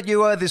 because you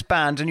were this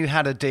band and you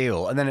had a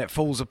deal, and then it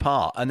falls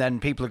apart, and then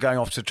people are going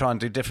off to try and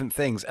do different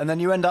things, and then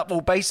you end up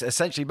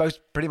essentially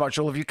pretty much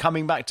all of you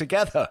coming back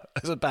together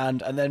as a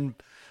band, and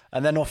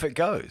then off it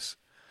goes.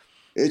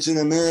 It's an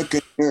American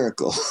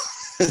miracle.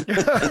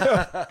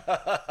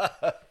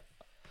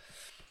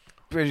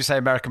 When you say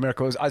American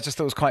Miracles, I just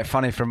thought it was quite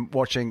funny from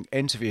watching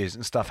interviews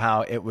and stuff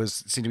how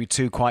seemed to be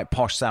two quite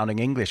posh sounding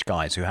English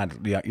guys who had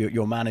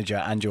your manager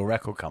and your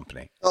record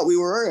company. Well, we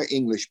were an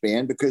English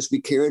band because we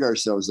carried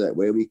ourselves that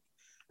way.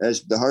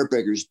 As the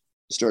Heartbreakers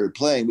started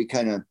playing, we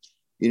kind of,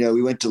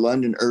 we went to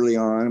London early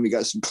on and we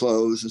got some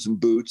clothes and some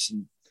boots.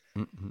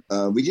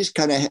 And we just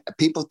kind of,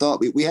 people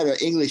thought we had an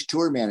English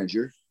tour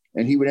manager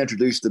and he would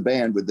introduce the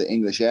band with the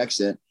English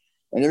accent.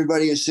 And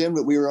everybody assumed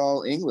that we were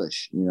all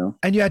English,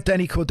 And you had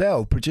Denny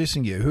Cordell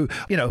producing you,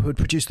 who had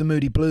produced the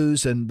Moody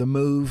Blues and the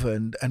Move,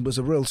 and was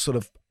a real sort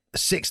of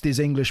 60s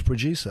English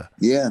producer.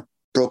 Yeah,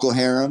 Procol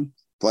Harum,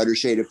 Whiter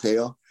Shade of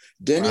Pale.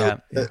 Denny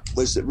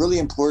was really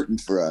important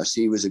for us.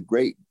 He was a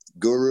great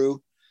guru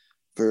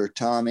for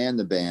Tom and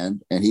the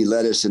band, and he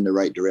led us in the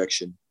right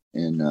direction.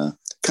 And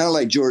kind of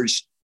like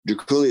George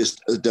Drakoulias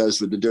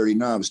does with the Dirty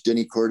Knobs,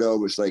 Denny Cordell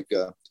was like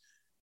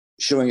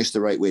showing us the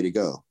right way to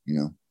go,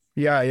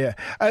 Yeah.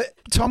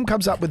 Tom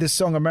comes up with this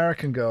song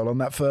American Girl on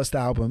that first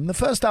album. The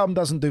first album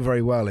doesn't do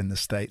very well in the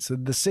States.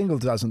 The single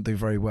doesn't do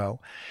very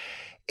well.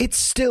 It's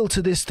still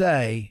to this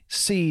day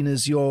seen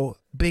as your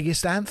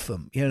biggest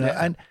anthem,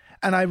 And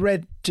I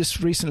read just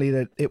recently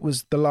that it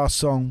was the last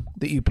song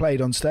that you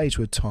played on stage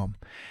with Tom.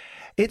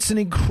 It's an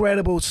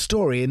incredible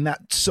story in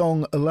that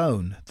song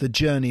alone, the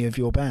journey of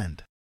your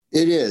band.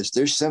 It is.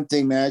 There's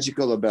something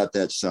magical about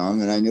that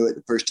song, and I knew it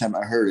the first time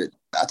I heard it.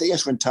 I think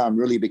that's when Tom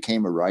really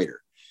became a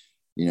writer.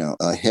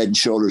 Head and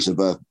shoulders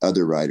above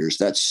other writers.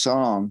 That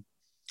song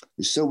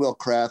is so well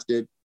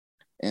crafted,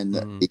 and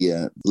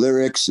the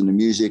lyrics and the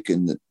music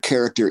and the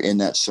character in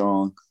that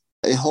song,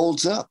 it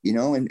holds up,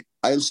 and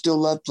I still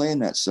love playing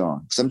that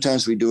song.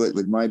 Sometimes we do it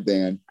with my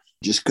band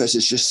just because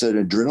it's just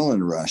an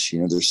adrenaline rush.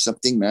 There's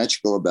something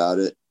magical about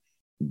it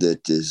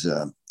that is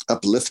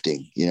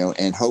uplifting,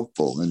 and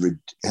hopeful and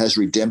has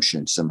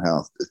redemption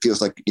somehow. It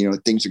feels like,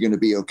 things are going to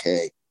be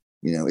okay.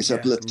 It's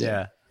uplifting.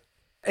 Yeah.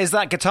 Is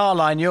that guitar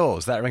line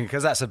yours?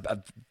 Because that's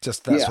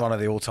one of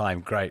the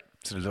all-time great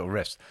sort of little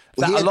riffs.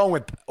 Along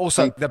with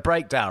also the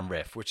breakdown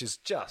riff, which is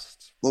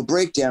just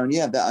breakdown.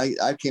 Yeah,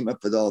 I came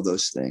up with all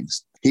those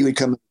things. He would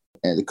come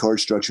and the chord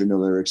structure and the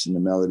lyrics and the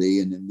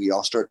melody, and then we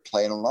all start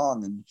playing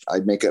along. And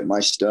I'd make up my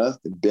stuff,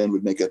 and Ben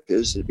would make up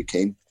his. And it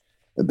became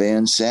a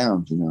band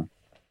sound,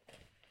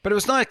 But it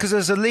was nice because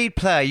as a lead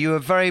player, you were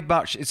very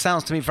much, it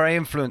sounds to me, very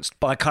influenced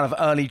by kind of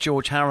early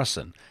George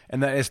Harrison.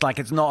 And that it's like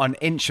it's not an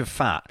inch of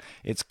fat.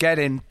 It's get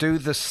in, do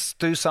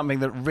something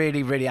that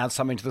really, really adds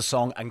something to the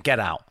song and get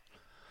out.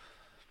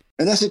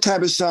 And that's the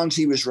type of songs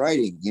he was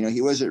writing.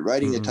 He wasn't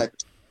writing the type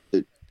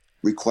that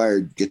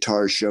required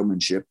guitar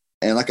showmanship.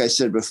 And like I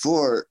said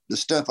before, the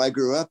stuff I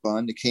grew up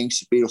on, the Kings,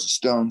 the Beatles, the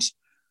Stones,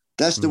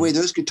 that's the way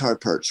those guitar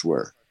parts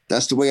were.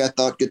 That's the way I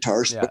thought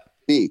guitars supposed to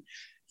be.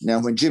 Now,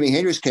 when Jimi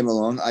Hendrix came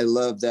along, I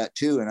loved that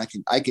too, and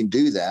I can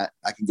do that.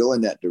 I can go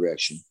in that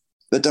direction.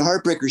 But the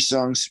Heartbreakers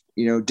songs,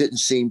 didn't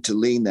seem to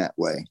lean that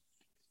way,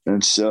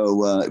 and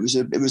so it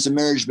was a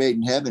marriage made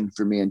in heaven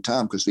for me and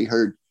Tom because we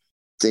heard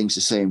things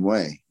the same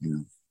way.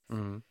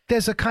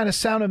 There's a kind of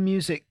sound of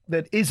music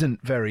that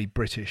isn't very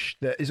British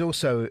that is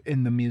also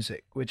in the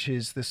music, which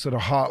is this sort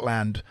of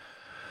heartland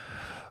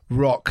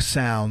rock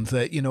sound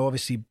that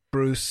obviously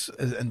Bruce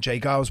and Jay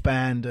Giles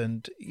band,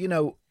 and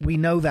we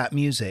know that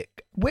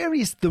music. Where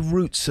is the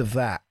roots of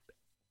that,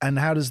 and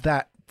how does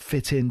that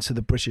fit into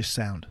the British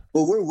sound?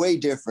 Well, we're way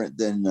different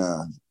than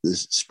the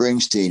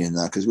Springsteen and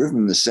that because we're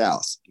from the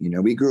South.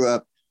 We grew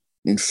up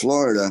in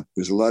Florida.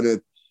 There's a lot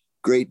of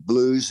great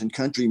blues and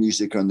country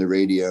music on the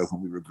radio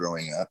when we were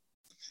growing up.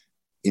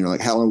 Like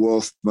Howlin'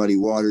 Wolf, Muddy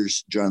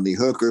Waters, John Lee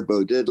Hooker,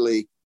 Bo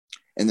Diddley,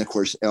 and of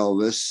course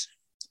Elvis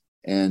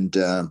and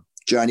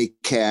Johnny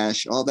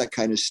Cash. All that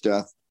kind of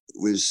stuff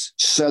was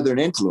Southern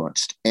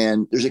influenced,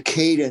 and there's a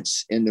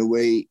cadence in the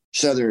way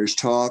Southerners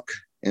talk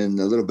and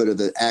a little bit of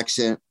the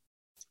accent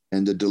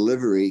and the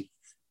delivery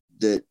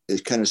that is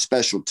kind of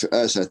special to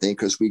us, I think,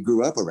 because we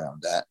grew up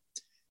around that.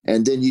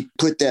 And then you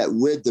put that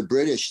with the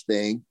British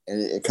thing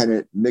and it kind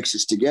of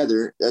mixes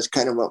together. That's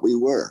kind of what we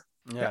were.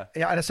 Yeah.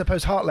 Yeah, and I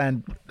suppose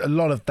Heartland, a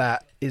lot of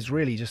that is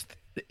really just,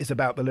 it's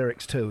about the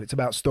lyrics too. It's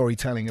about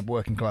storytelling of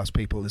working class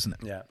people, isn't it?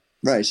 Yeah.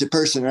 Right. It's the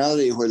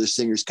personality of where the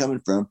singer's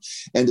coming from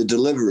and the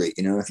delivery.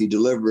 You know, if you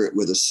deliver it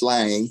with a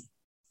slang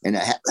and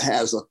it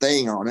has a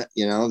thing on it,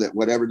 you know, that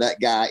whatever that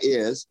guy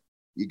is,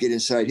 you get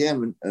inside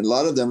him. And a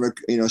lot of them are,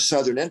 you know,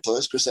 Southern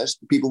influence because that's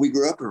the people we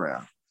grew up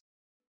around.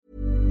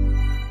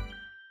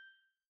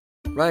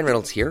 Ryan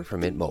Reynolds here from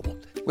Mint Mobile.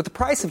 With the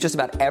price of just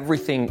about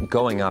everything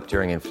going up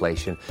during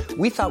inflation,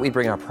 we thought we'd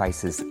bring our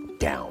prices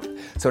down.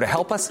 So to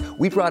help us,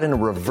 we brought in a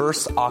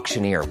reverse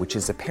auctioneer, which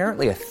is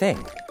apparently a thing.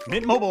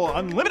 Mint Mobile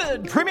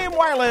Unlimited Premium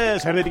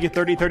Wireless. How to get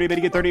 30, 30, bit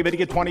to get 30, bit to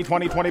get 20,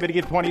 20, 20, bit to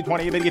get 20,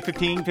 20, bit to get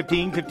 15,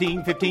 15,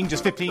 15, 15,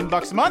 just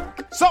 $15 a month?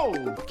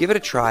 Sold! Give it a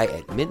try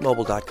at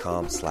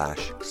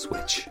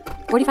mintmobile.com/switch.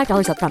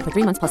 $45 up front for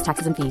 3 months plus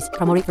taxes and fees.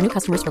 Promo rate for new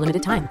customers for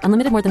limited time.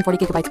 Unlimited more than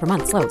 40 gigabytes per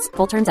month. Slows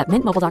full terms at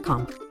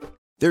mintmobile.com.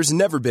 There's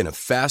never been a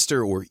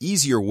faster or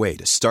easier way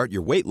to start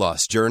your weight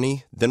loss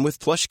journey than with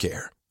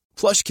PlushCare.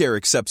 PlushCare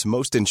accepts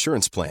most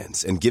insurance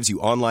plans and gives you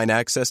online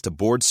access to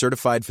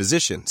board-certified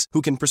physicians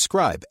who can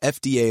prescribe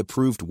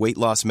FDA-approved weight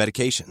loss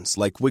medications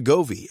like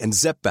Wegovy and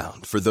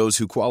Zepbound for those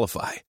who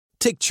qualify.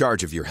 Take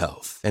charge of your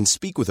health and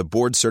speak with a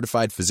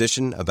board-certified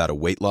physician about a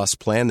weight loss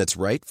plan that's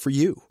right for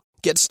you.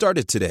 Get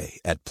started today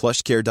at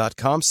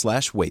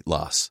plushcare.com/weight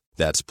loss.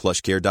 That's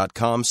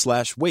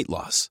plushcare.com/weight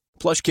loss.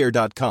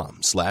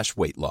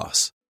 plushcare.com/weight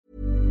loss.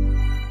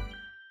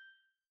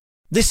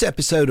 This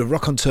episode of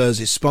Raconteurs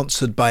is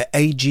sponsored by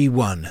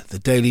AG1, the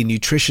daily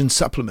nutrition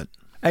supplement.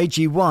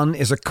 AG1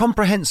 is a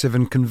comprehensive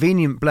and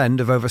convenient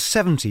blend of over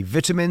 70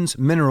 vitamins,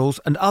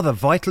 minerals and other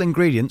vital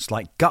ingredients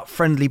like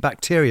gut-friendly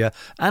bacteria,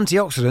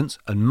 antioxidants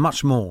and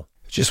much more.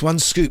 Just one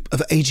scoop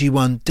of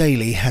AG1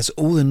 daily has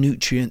all the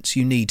nutrients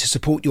you need to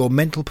support your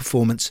mental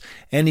performance,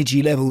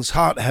 energy levels,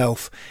 heart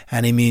health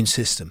and immune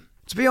system.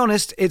 To be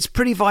honest, it's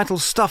pretty vital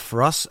stuff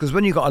for us because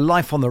when you've got a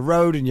life on the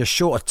road and you're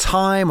short of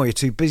time or you're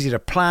too busy to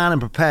plan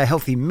and prepare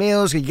healthy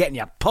meals, you're getting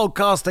your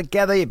podcast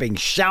together, you're being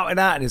shouted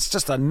at and it's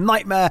just a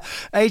nightmare,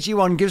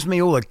 AG1 gives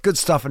me all the good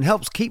stuff and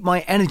helps keep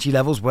my energy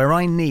levels where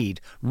I need,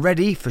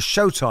 ready for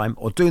showtime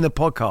or doing the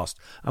podcast,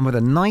 and with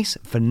a nice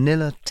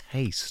vanilla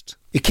taste.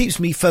 It keeps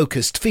me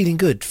focused, feeling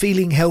good,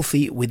 feeling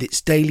healthy with its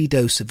daily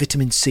dose of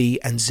vitamin C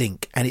and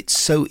zinc, and it's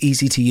so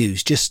easy to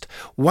use. Just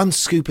one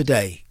scoop a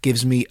day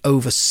gives me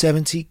over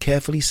 70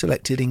 carefully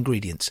selected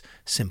ingredients.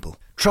 Simple.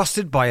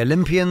 Trusted by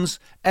Olympians,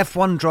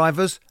 F1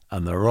 drivers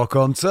and the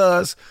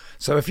Raconteurs.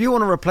 So if you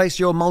want to replace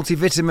your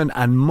multivitamin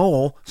and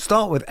more,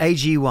 start with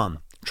AG1.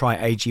 Try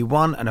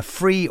AG1 and a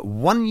free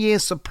 1-year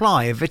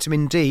supply of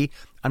vitamin D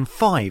and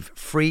 5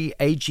 free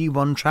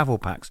AG1 travel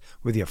packs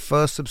with your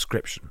first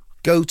subscription.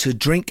 Go to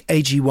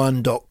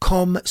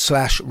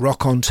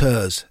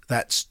drinkag1.com/raconteurs.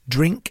 That's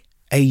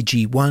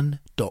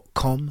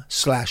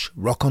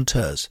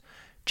drinkag1.com/raconteurs.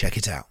 Check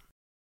it out.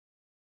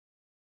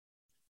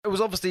 It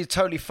was obviously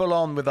totally full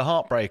on with the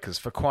Heartbreakers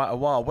for quite a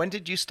while. When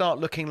did you start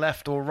looking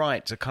left or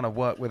right to kind of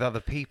work with other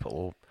people?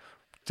 Or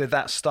did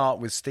that start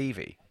with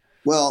Stevie?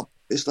 Well,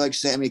 it's like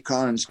Sammy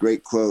Connors'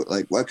 great quote,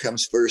 like, what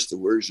comes first, the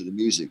words or the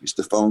music? It's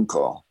the phone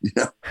call, you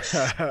know?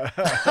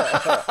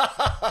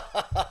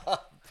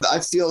 I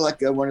feel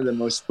like I'm one of the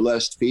most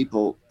blessed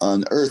people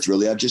on earth,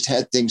 really. I've just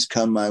had things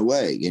come my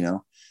way, you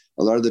know.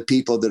 A lot of the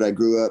people that I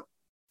grew up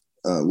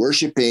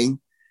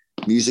worshiping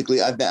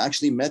musically, I've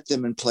actually met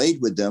them and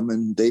played with them,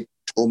 and they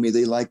told me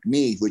they liked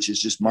me, which is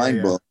just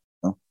mind-blowing.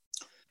 You know?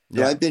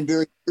 So I've been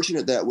very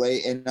fortunate that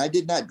way, and I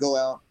did not go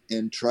out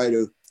and try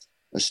to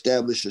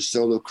establish a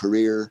solo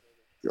career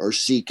or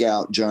seek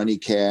out Johnny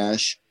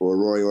Cash or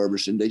Roy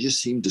Orbison. They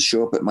just seemed to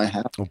show up at my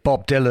house. Or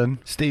Bob Dylan,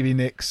 Stevie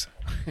Nicks.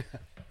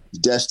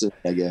 Destiny,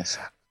 I guess.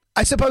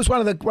 I suppose one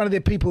of the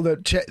people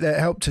that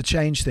helped to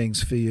change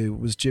things for you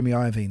was Jimmy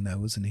Iovine, though,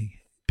 wasn't he?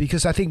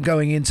 Because I think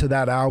going into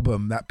that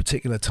album, that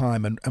particular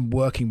time, and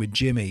working with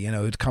Jimmy, you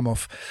know, who'd come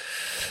off,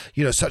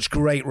 you know, such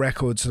great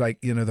records like,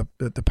 you know,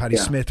 the Patti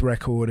Smith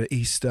record at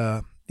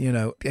Easter, you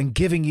know, and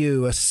giving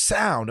you a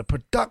sound, a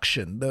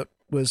production that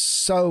was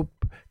so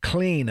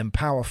clean and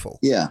powerful.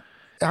 Yeah.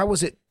 How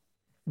was it,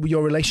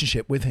 your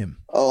relationship with him?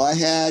 Oh, I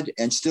had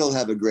and still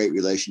have a great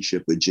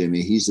relationship with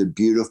Jimmy. He's a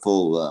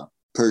beautiful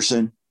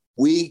person.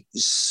 We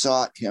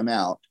sought him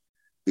out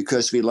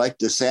because we liked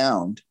the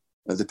sound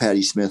of the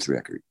Patti Smith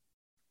record.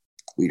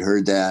 We'd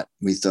heard that.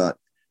 We thought,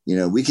 you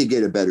know, we could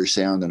get a better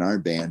sound in our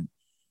band,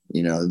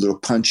 you know, a little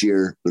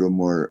punchier, a little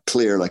more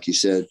clear, like you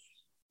said.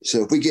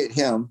 So if we get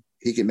him,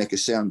 he can make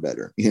us sound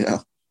better, you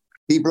know.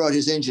 He brought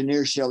his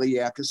engineer, Shelly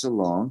Yakus,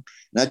 along.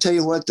 And I tell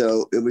you what,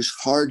 though, it was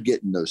hard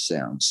getting those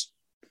sounds.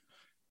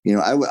 You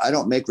know, I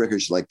don't make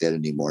records like that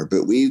anymore,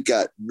 but we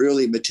got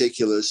really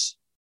meticulous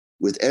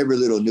with every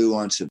little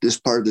nuance of this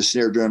part of the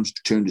snare drum's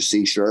tuned to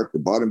C sharp, the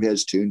bottom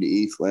head's tuned to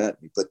E flat.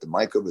 We put the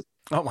mic over.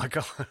 Oh my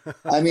God.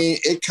 I mean,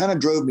 it kind of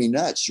drove me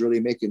nuts really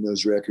making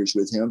those records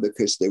with him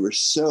because they were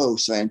so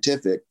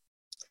scientific.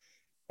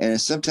 And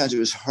sometimes it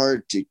was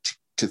hard to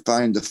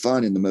find the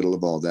fun in the middle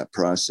of all that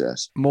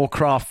process. More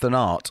craft than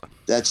art.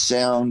 That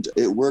sound,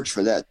 it worked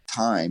for that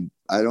time.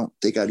 I don't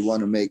think I'd want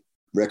to make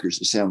records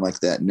that sound like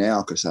that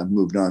now because I've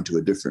moved on to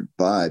a different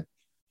vibe.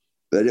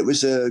 But it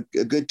was a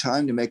good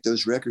time to make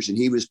those records, and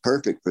he was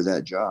perfect for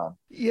that job.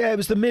 Yeah, it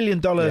was the $1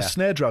 million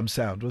snare drum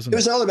sound, wasn't it? It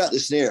was all about the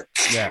snare.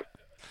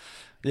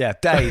 Yeah,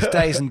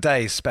 days and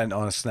days spent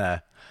on a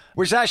snare.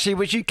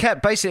 Which you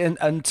kept basically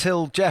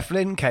until Jeff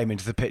Lynne came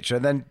into the picture.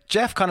 And then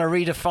Jeff kind of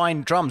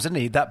redefined drums, didn't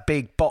he? That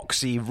big,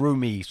 boxy,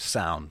 roomy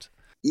sound.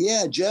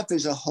 Yeah, Jeff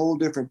is a whole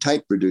different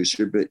type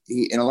producer, but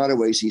in a lot of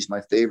ways, he's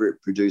my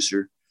favorite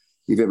producer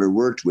you've ever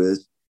worked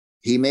with.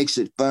 He makes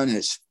it fun and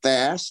it's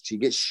fast. He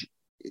gets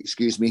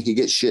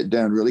shit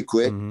done really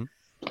quick. Mm-hmm.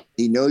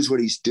 He knows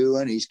what he's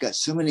doing. He's got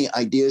so many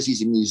ideas.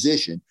 He's a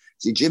musician.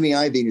 See, Jimmy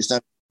Iovine is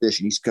not a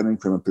musician. He's coming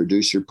from a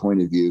producer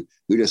point of view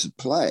who doesn't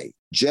play.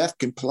 Jeff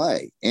can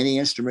play any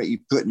instrument you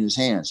put in his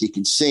hands. He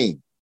can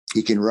sing.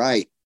 He can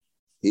write.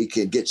 He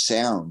can get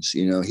sounds.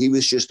 He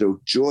was just a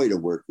joy to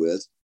work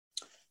with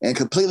and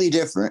completely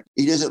different.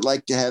 He doesn't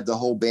like to have the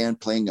whole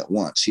band playing at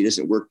once. He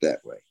doesn't work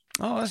that way.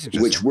 Oh, that's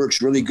interesting. Which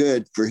works really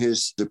good for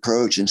his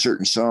approach in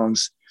certain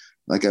songs,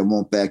 like I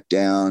Won't Back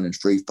Down and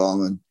Free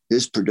Fallin'.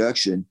 His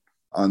production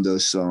on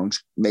those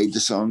songs made the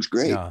songs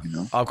great. Yeah.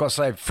 I've got to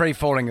say, Free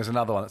Falling is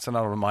another one. It's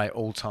another of my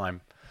all-time.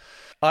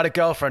 I had a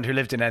girlfriend who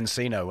lived in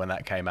Encino when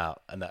that came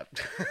out, and that.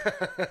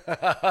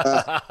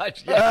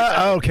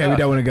 Okay, we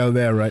don't want to go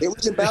there, right? It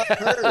was about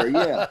her,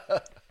 yeah.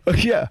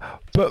 Yeah,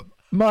 but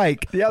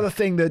Mike, the other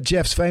thing that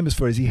Jeff's famous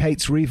for is he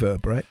hates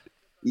reverb, right?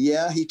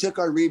 Yeah, he took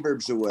our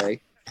reverbs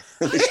away.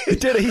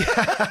 Did he?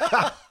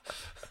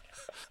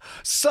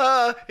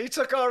 Sir, he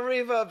took our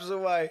reverbs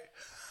away.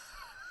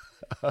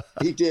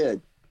 He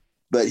did,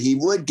 but he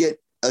would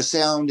get a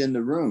sound in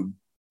the room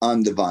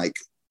on the mic,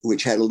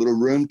 which had a little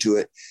room to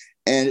it.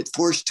 And it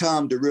forced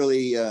Tom to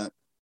really,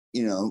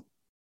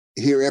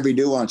 hear every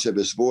nuance of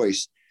his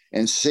voice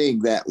and sing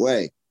that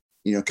way,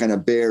 kind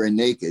of bare and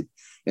naked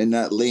and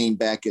not lean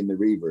back in the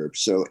reverb.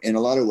 So in a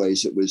lot of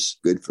ways, it was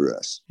good for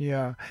us.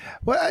 Yeah.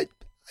 Well,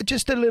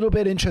 just a little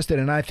bit interested.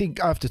 And I think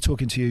after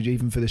talking to you,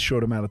 even for this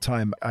short amount of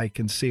time, I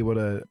can see what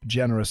a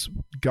generous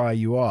guy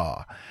you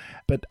are.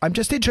 But I'm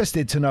just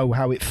interested to know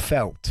how it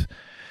felt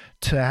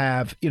to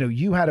have,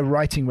 you had a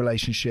writing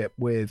relationship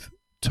with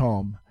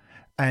Tom.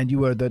 And you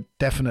were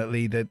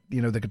definitely the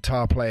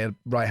guitar player,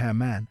 right-hand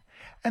man.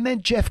 And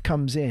then Jeff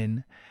comes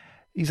in.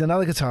 He's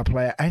another guitar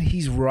player, and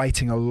he's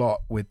writing a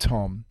lot with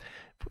Tom.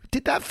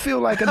 Did that feel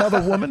like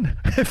another woman,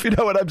 if you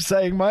know what I'm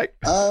saying, Mike?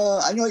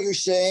 I know what you're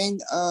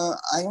saying.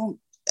 I don't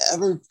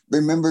ever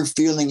remember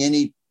feeling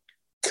any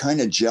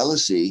kind of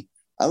jealousy.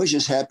 I was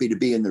just happy to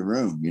be in the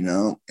room,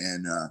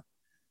 and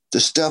the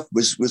stuff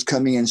was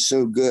coming in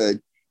so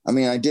good. I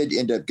mean, I did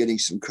end up getting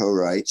some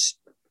co-writes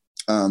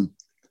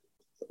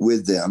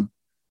with them.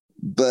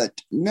 But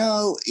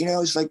no,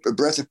 it's like a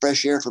breath of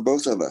fresh air for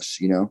both of us,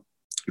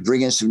 bring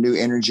in some new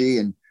energy.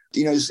 And,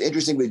 it's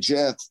interesting with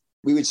Jeff,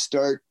 we would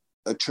start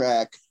a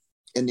track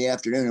in the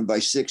afternoon and by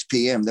 6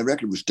 p.m., the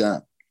record was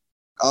done.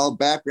 All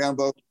background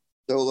vocal,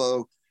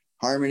 solo,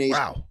 harmonies,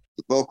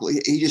 vocal,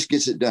 he just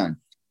gets it done.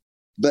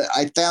 But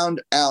I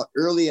found out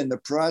early in the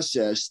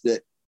process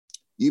that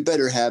you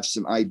better have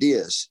some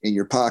ideas in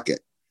your pocket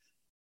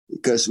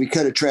because we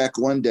cut a track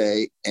one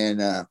day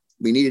and,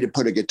 we needed to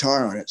put a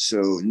guitar on it.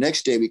 So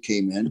next day we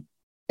came in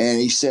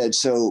and he said,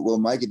 well,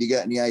 Mike, have you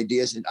got any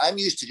ideas? And I'm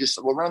used to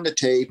just, we'll run the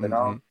tape and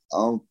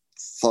I'll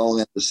fall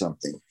into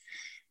something.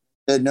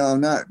 I said, no,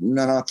 I'm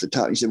not off the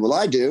top. He said, well,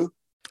 I do.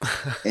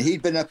 And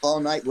he'd been up all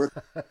night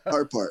working the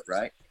guitar part,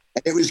 right?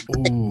 And it was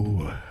great.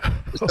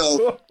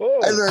 So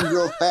I learned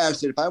real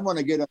fast that if I want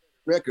to get on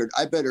the record,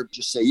 I better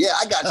just say, yeah,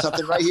 I got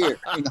something right here.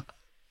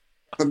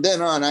 From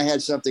then on, I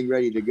had something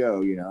ready to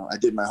go. I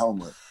did my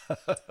homework.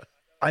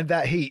 And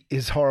that heat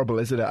is horrible,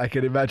 isn't it? I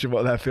can imagine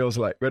what that feels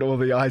like when all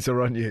the eyes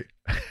are on you.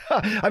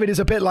 I mean, it's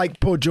a bit like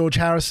poor George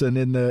Harrison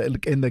in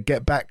the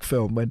Get Back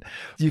film when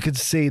you can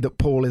see that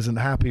Paul isn't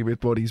happy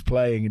with what he's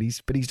playing,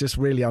 but he's just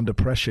really under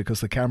pressure because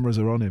the cameras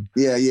are on him.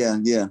 Yeah.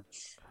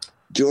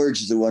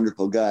 George is a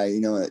wonderful guy.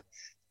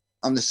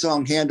 On the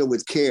song "Handle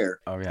with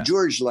Care,"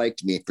 George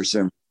liked me for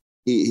some.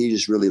 He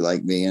just really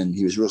liked me, and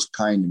he was real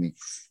kind to me.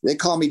 They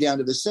called me down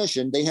to the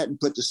session. They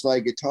hadn't put the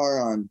slide guitar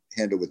on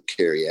 "Handle with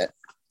Care" yet.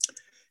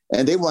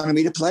 And they wanted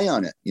me to play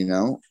on it,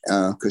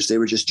 because they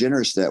were just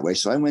generous that way.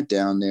 So I went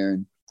down there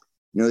and,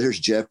 there's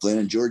Jeff Lynne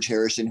and George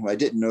Harrison, who I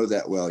didn't know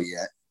that well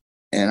yet.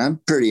 And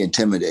I'm pretty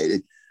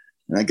intimidated.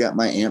 And I got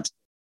my amp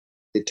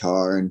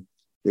guitar and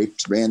they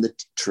ran the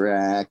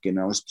track and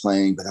I was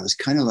playing, but I was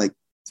kind of like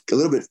a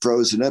little bit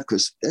frozen up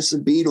because that's the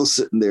Beatles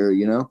sitting there,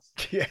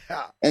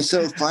 Yeah. And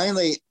so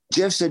finally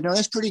Jeff said, no,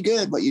 that's pretty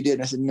good what you did.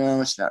 And I said, no,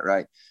 it's not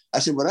right. I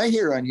said, what I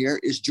hear on here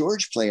is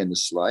George playing the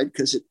slide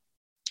because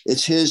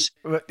it's his.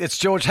 It's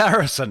George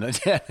Harrison.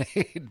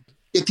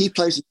 If he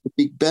plays it, it'd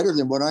be better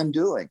than what I'm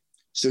doing.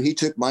 So he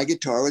took my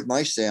guitar with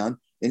my sound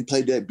and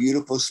played that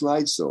beautiful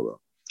slide solo.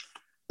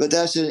 But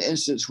that's an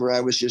instance where I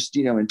was just,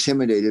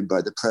 intimidated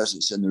by the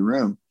presence in the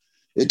room.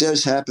 It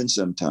does happen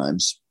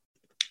sometimes,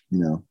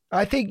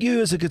 I think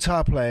you as a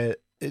guitar player,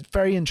 it's a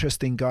very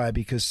interesting guy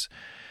because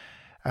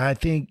I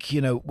think,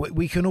 you know,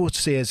 we can all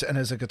see, as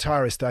a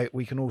guitarist,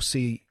 we can all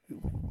see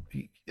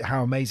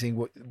how amazing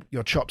what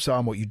your chops are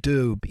and what you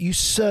do, but you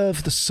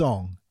serve the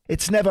song.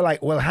 It's never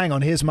like, well, hang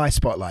on, here's my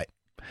spotlight.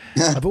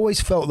 I've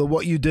always felt that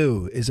what you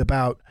do is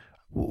about,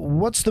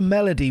 what's the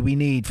melody we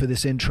need for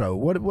this intro?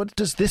 What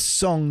does this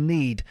song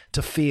need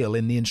to feel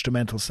in the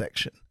instrumental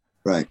section?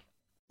 Right.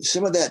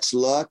 Some of that's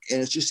luck,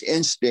 and it's just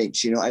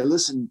instincts. You know, I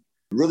listen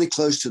really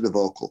close to the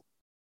vocal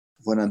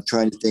when I'm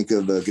trying to think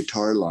of a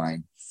guitar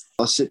line.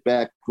 I'll sit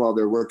back while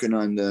they're working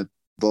on the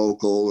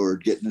vocal or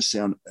getting the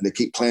sound, and they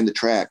keep playing the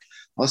track.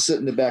 I'll sit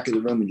in the back of the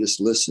room and just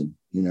listen,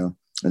 you know,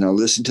 and I'll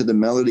listen to the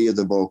melody of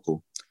the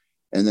vocal.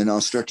 And then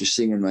I'll start to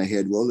sing in my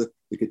head, well, if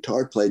the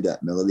guitar played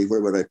that melody,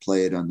 where would I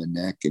play it on the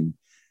neck? And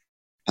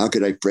how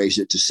could I phrase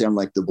it to sound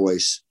like the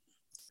voice?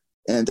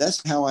 And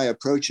that's how I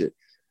approach it.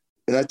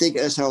 And I think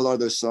that's how a lot of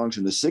those songs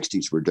in the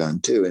 60s were done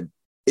too. And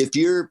if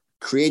you're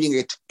creating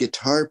a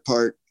guitar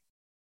part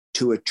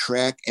to a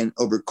track and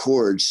over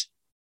chords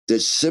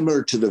that's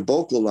similar to the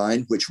vocal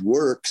line, which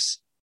works,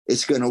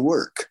 it's going to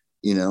work,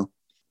 you know.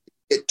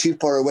 Get too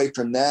far away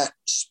from that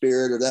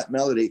spirit or that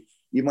melody,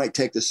 you might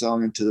take the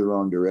song into the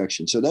wrong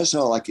direction. So that's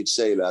all I could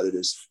say about it,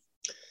 is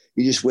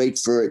you just wait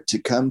for it to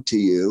come to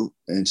you.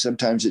 And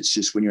sometimes it's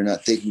just when you're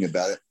not thinking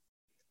about it,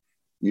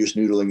 you're just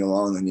noodling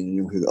along and then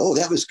you go, oh,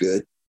 that was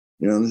good.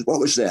 You know,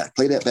 what was that?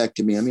 Play that back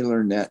to me. Let me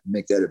learn that and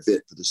make that a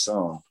bit for the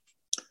song.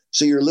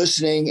 So you're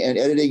listening and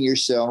editing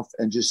yourself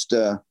and just,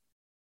 you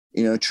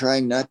know,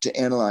 trying not to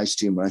analyze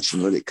too much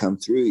and let it come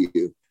through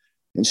you,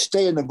 and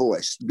stay in the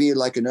voice. Be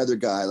like another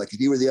guy. Like if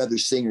you were the other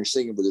singer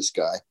singing with this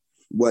guy,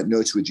 what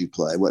notes would you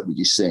play? What would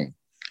you sing?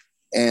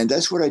 And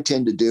that's what I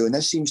tend to do. And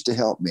that seems to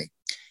help me.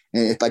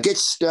 And if I get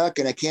stuck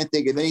and I can't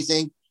think of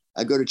anything,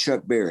 I go to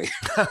Chuck Berry.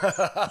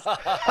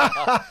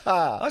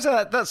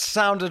 That's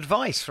sound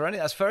advice for any.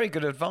 That's very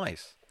good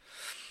advice.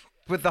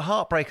 With the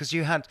Heartbreakers,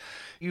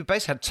 you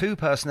basically had 2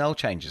 personnel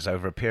changes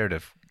over a period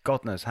of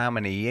God knows how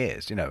many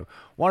years. You know,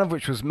 one of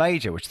which was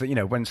major, which, you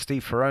know, when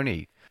Steve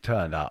Ferrone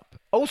turned up.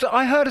 Also,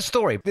 I heard a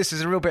story. This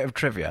is a real bit of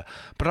trivia,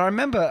 but I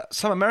remember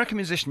some American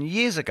musician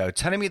years ago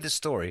telling me this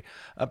story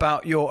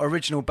about your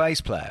original bass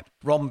player,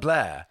 Ron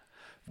Blair,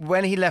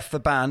 when he left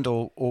the band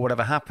or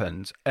whatever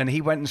happened, and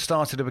he went and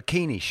started a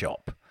bikini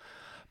shop.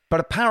 But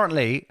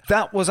apparently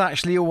that was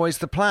actually always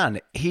the plan.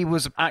 He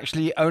was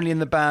actually only in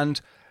the band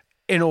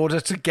in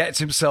order to get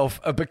himself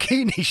a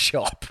bikini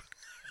shop.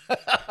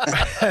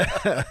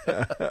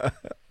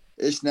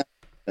 It's not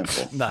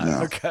simple.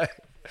 No. Okay.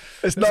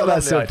 It's not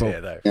that simple.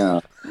 Idea,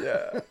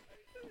 though.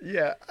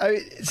 Yeah.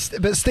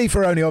 But Steve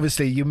Ferrone,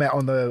 obviously, you met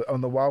on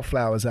the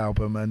Wildflowers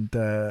album, and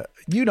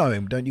you know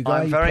him, don't you,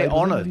 Guy? I'm very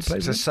honoured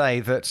to say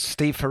that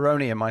Steve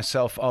Ferrone and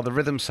myself are the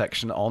rhythm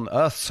section on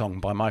Earth Song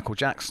by Michael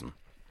Jackson.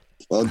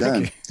 Well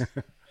done.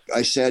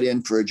 I sat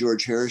in for a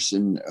George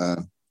Harrison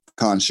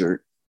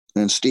concert,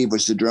 and Steve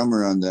was the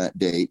drummer on that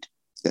date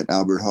at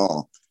Albert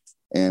Hall,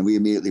 and we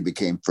immediately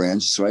became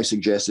friends. So I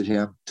suggested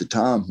him to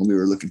Tom when we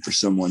were looking for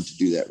someone to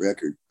do that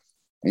record.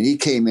 And he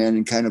came in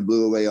and kind of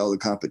blew away all the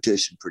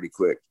competition pretty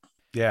quick.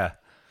 Yeah.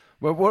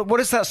 Well, what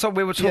is that song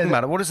we were talking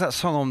about? What is that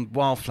song on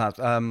Wildflowers?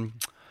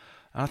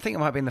 I think it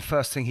might have been the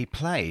first thing he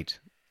played.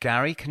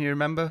 Gary, can you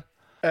remember?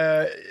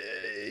 Yeah,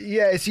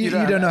 it's you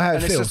don't know how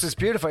it feels. It's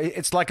beautiful.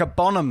 It's like a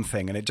Bonham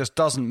thing, and it just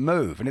doesn't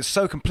move. And it's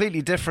so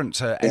completely different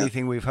to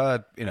anything we've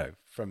heard, you know,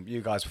 from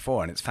you guys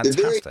before, and it's fantastic.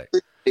 The very first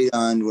he played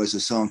on was a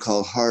song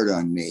called Hard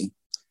on Me.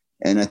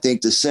 And I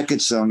think the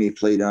second song he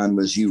played on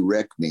was You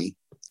Wreck Me.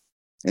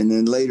 And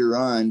then later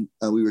on,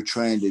 we were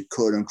trying to,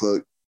 quote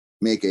unquote,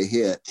 make a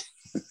hit.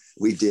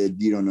 We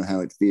did You Don't Know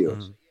How It Feels.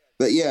 Mm-hmm.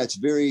 But yeah, it's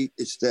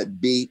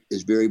that beat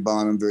is very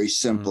Bonham, very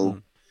simple. Mm-hmm.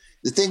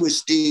 The thing with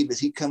Steve is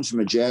he comes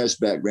from a jazz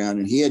background,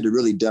 and he had to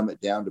really dumb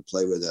it down to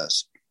play with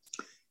us.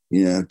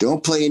 You know,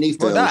 don't play any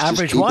fills. Well, that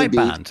average white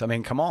band, I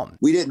mean, come on.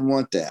 We didn't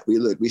want that.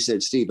 We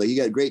said, Steve, like, you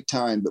got a great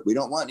time, but we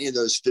don't want any of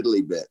those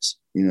fiddly bits.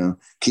 You know,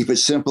 keep it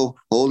simple,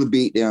 hold the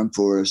beat down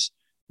for us.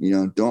 You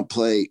know, don't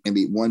play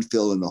maybe one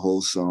fill in the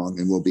whole song,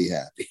 and we'll be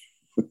happy.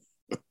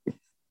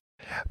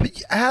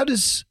 But how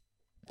does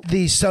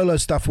the solo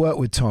stuff work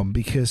with Tom?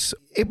 Because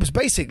it was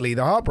basically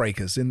the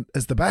Heartbreakers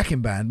as the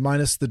backing band,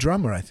 minus the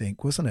drummer, I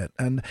think, wasn't it?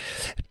 And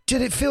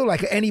did it feel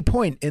like at any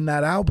point in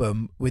that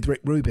album with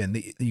Rick Rubin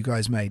that you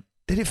guys made,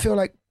 did it feel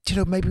like, you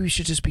know, maybe we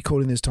should just be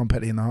calling this Tom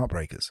Petty and the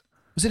Heartbreakers?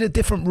 Was it a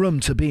different room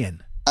to be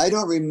in? I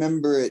don't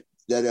remember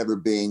that ever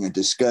being a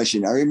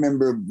discussion. I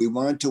remember we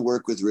wanted to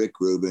work with Rick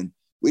Rubin.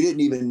 We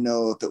didn't even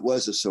know if it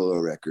was a solo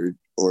record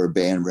or a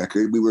band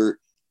record.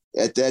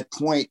 At that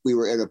point, we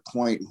were at a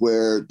point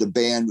where the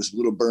band was a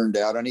little burned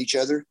out on each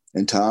other.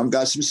 And Tom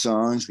got some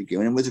songs. We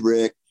came in with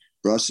Rick,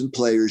 brought some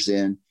players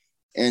in.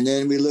 And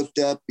then we looked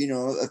up, you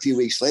know, a few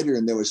weeks later,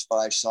 and there was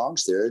 5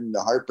 songs there, and the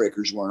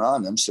Heartbreakers weren't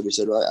on them. So we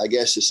said, well, I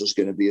guess this was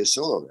going to be a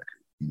solo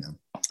record, you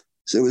know.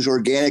 So it was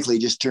organically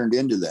just turned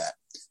into that.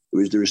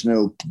 There was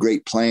no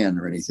great plan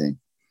or anything.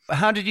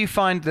 How did you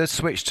find the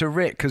switch to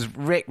Rick? Because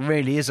Rick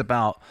really is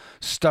about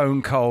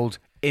stone cold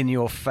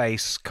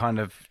in-your-face kind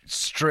of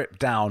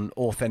stripped-down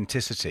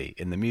authenticity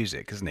in the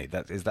music, isn't he?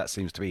 That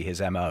seems to be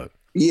his MO.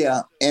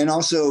 Yeah, and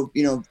also,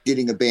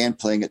 getting a band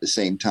playing at the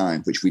same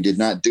time, which we did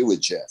not do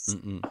with Jeff.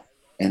 Mm-mm.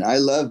 And I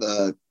love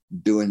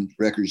doing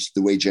records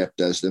the way Jeff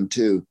does them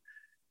too.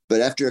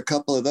 But after a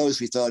couple of those,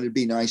 we thought it'd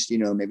be nice,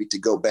 maybe to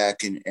go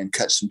back and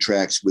cut some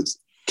tracks with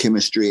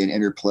chemistry and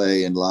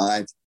interplay and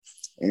live.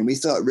 And we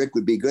thought Rick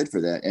would be good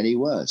for that, and he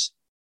was.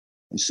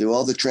 And so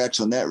all the tracks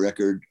on that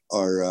record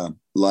are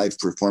live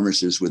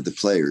performances with the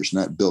players,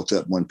 not built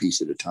up one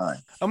piece at a time.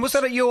 And was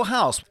that at your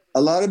house?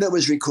 A lot of it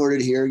was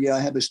recorded here. Yeah, I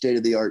have a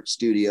state-of-the-art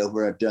studio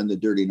where I've done the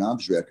Dirty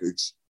Knobs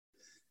records.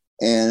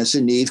 And it's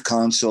a Neve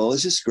console.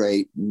 It's just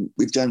great.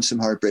 We've done some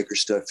Heartbreaker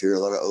stuff here, a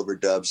lot of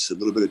overdubs, a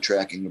little bit of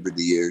tracking over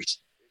the years.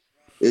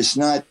 It's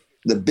not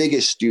the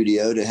biggest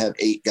studio to have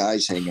 8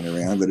 guys hanging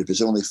around, but if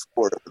it's only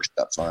 4, it works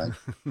out fine.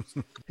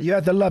 You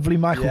had the lovely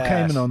Michael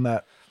Kamen on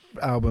that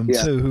album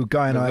too, who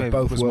Guy and I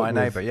both was worked my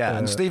neighbour, with,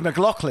 and Steve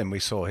McLaughlin we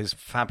saw, his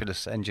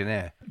fabulous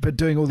engineer. But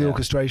doing all the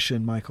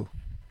orchestration, Michael.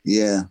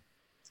 Yeah.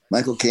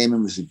 Michael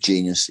Kamen was a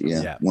genius.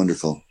 Yeah.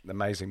 Wonderful.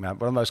 Amazing man.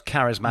 One of the most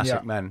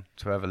charismatic men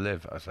to ever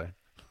live, I say.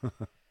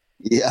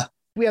 Yeah.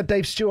 We had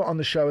Dave Stewart on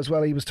the show as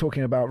well. He was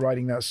talking about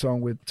writing that song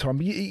with Tom.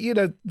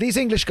 These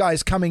English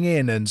guys coming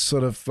in and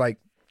sort of like,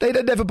 they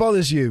never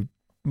bothers you,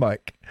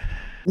 Mike.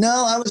 No,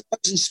 I was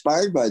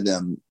inspired by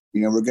them.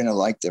 We're going to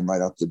like them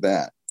right off the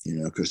bat,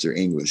 because they're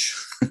English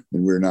and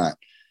we're not.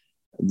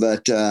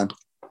 But I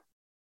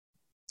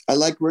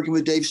liked working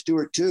with Dave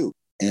Stewart too.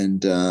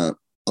 And a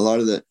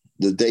lot of the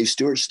Dave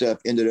Stewart stuff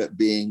ended up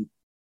being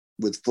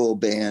with full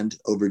band,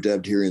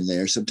 overdubbed here and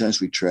there. Sometimes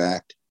we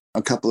tracked.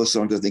 A couple of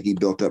songs I think he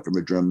built up from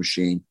a drum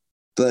machine.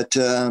 But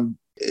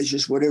it's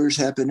just whatever's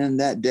happening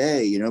that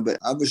day, But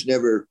I was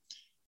never,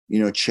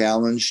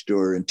 challenged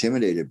or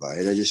intimidated by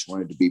it. I just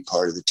wanted to be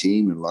part of the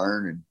team and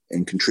learn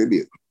and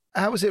contribute.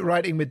 How was it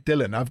writing with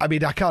Dylan? I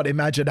mean, I can't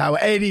imagine how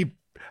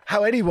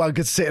anyone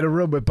could sit in a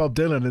room with Bob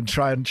Dylan and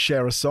try and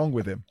share a song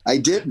with him. I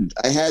didn't.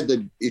 I had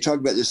you talk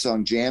about this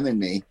song, Jammin'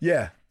 Me.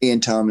 Yeah. Ian,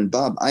 Tom, and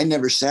Bob. I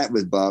never sat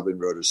with Bob and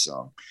wrote a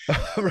song.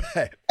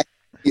 Right.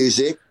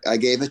 Music. I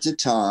gave it to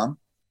Tom,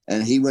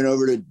 and he went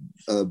over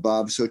to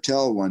Bob's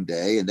hotel one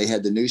day, and they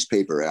had the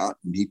newspaper out,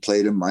 and he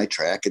played him my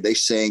track, and they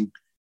sang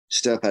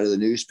stuff out of the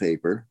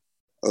newspaper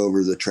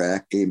over the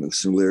track, gave him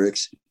some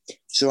lyrics.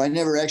 So I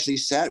never actually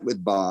sat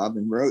with Bob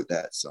and wrote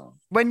that song.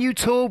 When you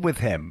toured with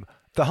him,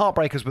 the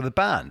Heartbreakers were the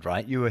band,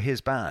 right? You were his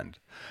band.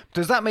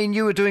 Does that mean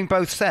you were doing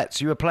both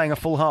sets? You were playing a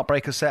full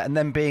Heartbreaker set and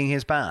then being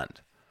his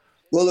band?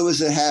 Well, it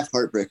was a half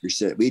Heartbreaker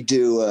set. We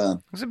do... it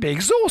was a bit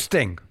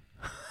exhausting.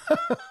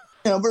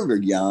 We were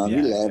young.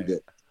 We loved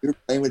it. We were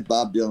playing with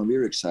Bob Dylan. We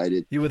were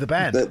excited. You were the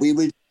band. But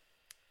the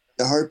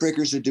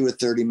Heartbreakers would do a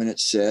 30-minute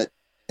set,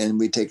 and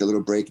we'd take a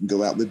little break and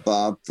go out with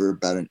Bob for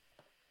about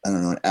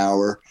an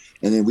hour.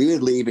 And then we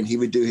would leave, and he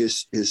would do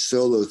his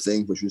solo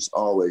thing, which was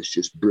always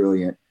just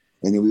brilliant.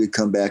 And then we would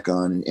come back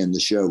on and end the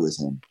show with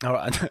him. All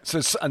right.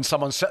 And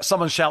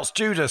someone shouts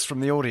Judas from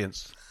the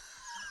audience.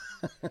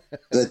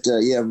 But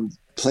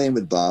playing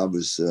with Bob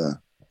was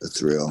a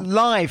thrill.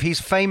 Live, he's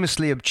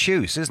famously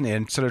obtuse, isn't he?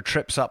 And sort of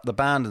trips up the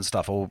band and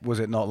stuff. Or was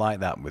it not like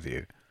that with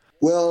you?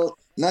 Well,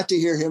 not to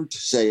hear him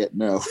say it,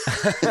 no.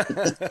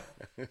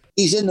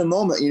 He's in the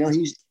moment,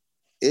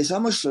 it's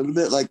almost a little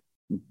bit like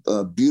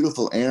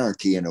Beautiful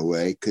Anarchy in a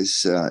way,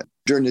 because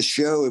during the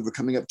show, if we're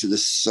coming up to the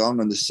song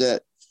on the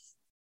set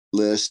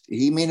list,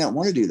 he may not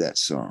want to do that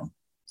song,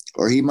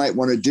 or he might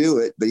want to do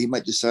it, but he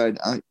might decide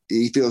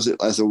he feels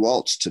it as a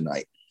waltz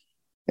tonight.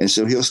 And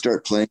so he'll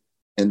start playing,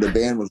 and the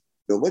band will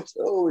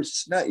go,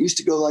 it's not used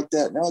to go like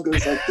that. Now it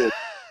goes like this.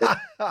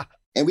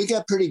 And we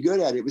got pretty good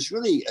at it. It was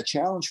really a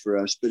challenge for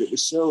us, but it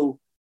was so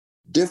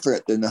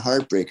different than the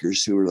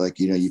Heartbreakers, who were like,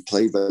 you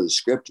play by the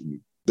script and you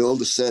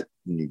build a set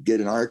and you get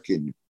an arc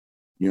and,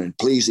 and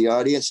please the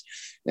audience.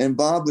 And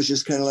Bob was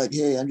just kind of like,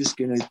 hey, I'm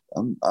going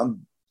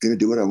to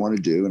do what I want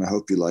to do, and I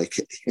hope you like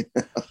it.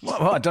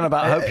 Well, I don't know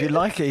about I hope you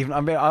like it. Even. I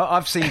mean,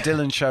 I've seen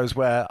Dylan shows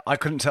where I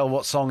couldn't tell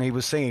what song he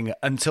was singing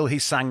until he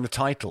sang the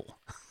title.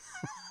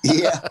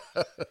 Yeah.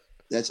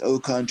 That's au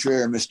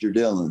contraire, Mr.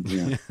 Dylan.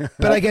 Yeah.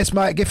 But I guess,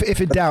 Mike, if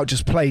in doubt,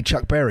 just play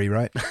Chuck Berry,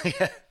 right?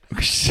 Yeah.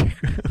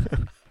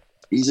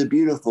 He's a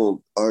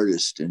beautiful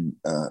artist, and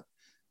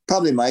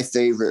probably my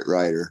favorite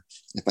writer.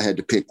 If I had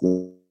to pick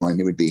one,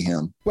 it would be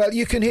him. Well,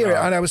 you can hear it.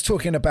 And I was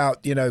talking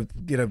about,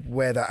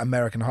 where that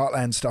American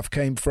Heartland stuff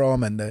came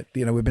from, and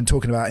we've been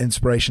talking about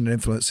inspiration and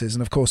influences,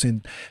 and of course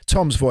in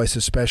Tom's voice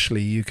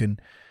especially, you can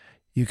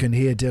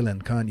hear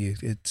Dylan, can't you?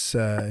 It's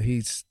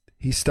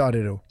he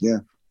started it all. Yeah.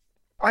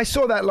 I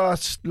saw that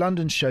last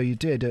London show you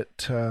did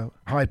at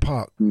Hyde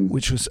Park,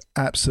 which was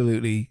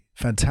absolutely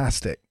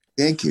fantastic.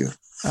 Thank you.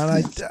 And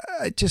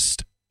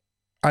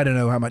I don't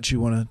know how much you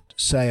want to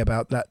say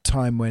about that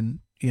time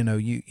when,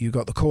 you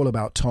got the call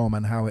about Tom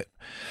and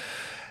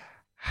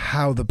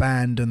how the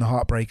band and the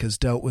Heartbreakers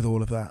dealt with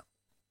all of that.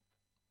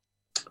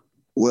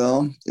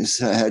 Well,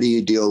 it's how do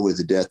you deal with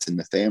the death in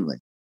the family?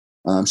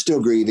 I'm still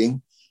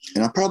grieving,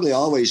 and I'll probably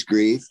always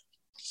grieve.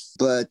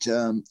 But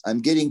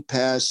I'm getting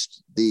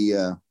past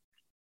the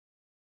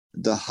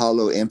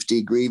hollow,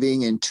 empty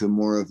grieving into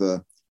more of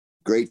a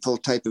grateful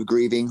type of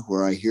grieving,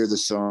 where I hear the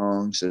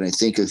songs and I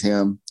think of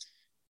him,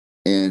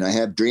 and I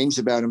have dreams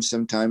about him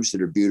sometimes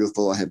that are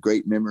beautiful. I have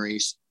great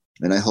memories,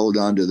 and I hold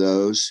on to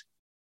those.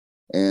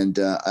 And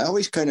I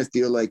always kind of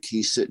feel like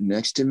he's sitting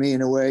next to me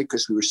in a way,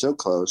 because we were so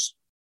close.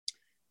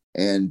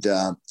 And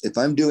if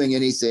I'm doing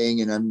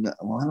anything and I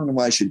don't know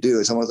what I should do,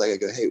 it's almost like I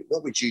go, hey,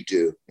 what would you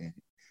do? And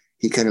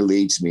he kind of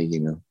leads me,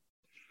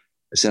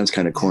 It sounds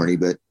kind of corny,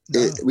 but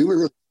we were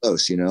really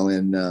close, and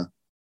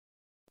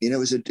it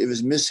was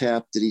a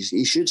mishap that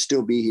he should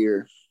still be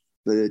here,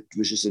 but it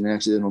was just an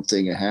accidental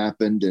thing that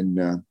happened,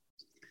 and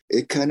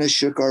it kind of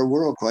shook our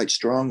world quite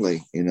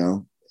strongly,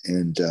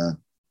 and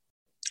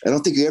I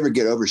don't think you ever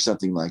get over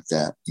something like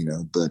that,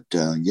 but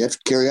you have to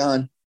carry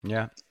on.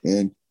 Yeah.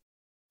 And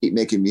keep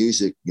making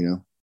music,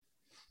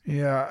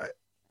 Yeah.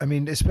 I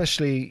mean,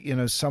 especially,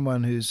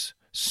 someone who's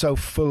so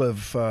full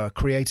of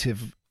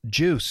creative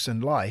juice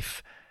and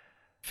life,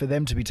 for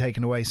them to be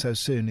taken away so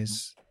soon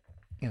is,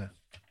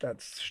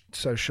 that's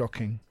so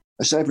shocking.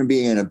 Aside from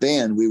being in a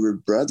band, we were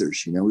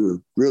brothers, we were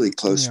really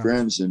close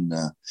friends. And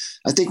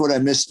I think what I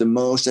missed the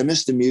most, I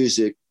missed the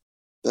music,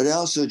 but I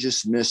also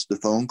just missed the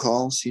phone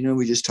calls.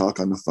 We just talk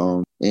on the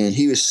phone, and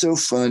he was so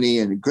funny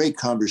and a great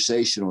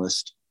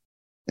conversationalist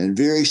and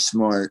very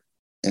smart.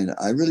 And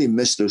I really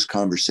miss those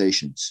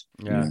conversations.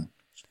 Yeah.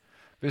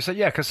 So,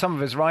 because some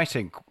of his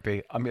writing,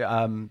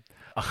 I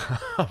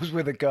was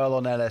with a girl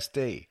on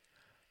LSD.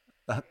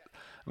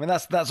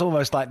 That's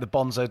almost like the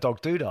Bonzo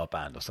Dog Doodah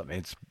band or something.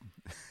 It's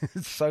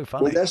so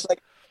funny. Well, that's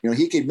like,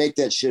 he could make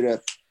that shit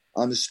up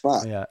on the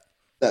spot. Yeah.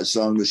 That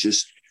song was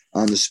just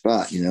on the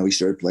spot. He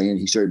started playing,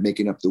 he started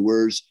making up the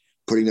words,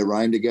 putting the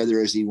rhyme together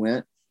as he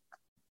went.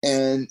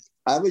 And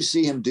I would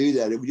see him do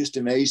that. It would just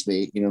amaze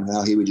me,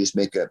 how he would just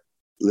make up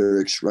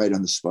lyrics right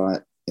on the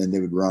spot, and they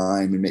would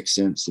rhyme and make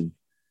sense. And,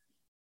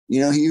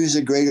 he was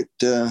a great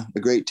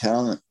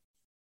talent.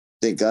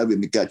 Thank God we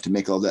got to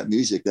make all that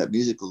music. That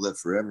music will live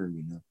forever,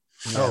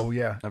 Oh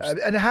yeah.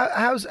 And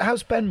how's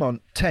Benmont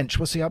Tench?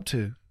 What's he up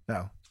to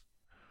now?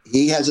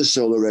 He has a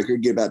solo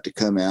record about to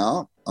come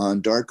out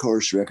on Dark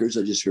Horse Records.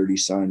 I just heard he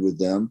signed with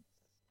them,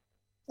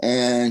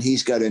 and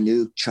he's got a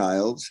new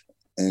child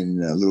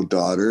and a little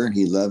daughter, and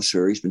he loves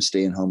her. He's been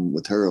staying home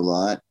with her a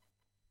lot.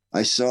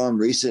 I saw him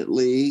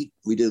recently.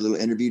 We did a little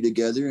interview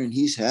together, and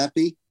he's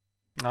happy.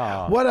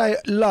 Oh. What I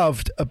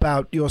loved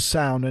about your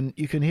sound, and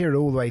you can hear it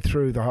all the way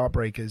through the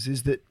Heartbreakers,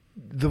 is that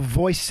the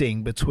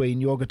voicing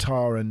between your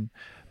guitar and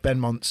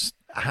Benmont's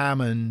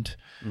Hammond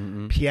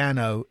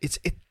piano, it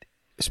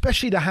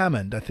especially the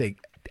Hammond, I think,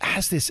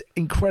 has this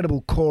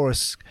incredible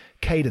chorus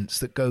cadence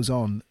that goes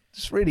on.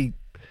 It's really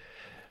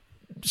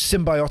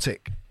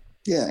symbiotic.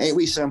 Yeah, ain't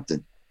we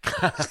something?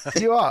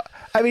 You are.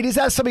 I mean, is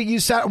that something you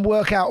sat and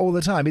work out all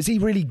the time? Is he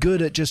really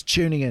good at just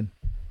tuning in?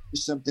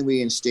 It's something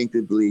we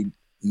instinctively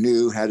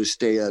knew how to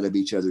stay out of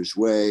each other's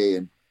way.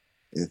 And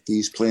if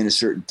he's playing a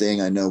certain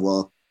thing, I know,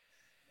 well,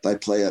 if I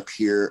play up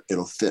here,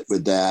 it'll fit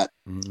with that,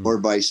 or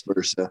vice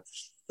versa.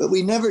 But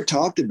we never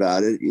talked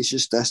about it. It's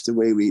just, that's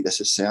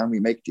the sound we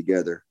make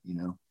together,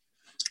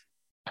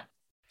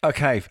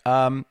 Okay.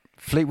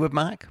 Fleetwood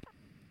Mac?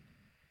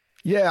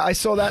 Yeah, I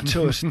saw that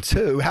tour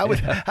too. How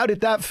did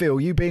that feel?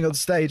 You being on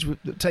stage,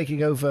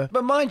 taking over?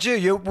 But mind you,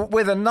 you're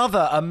with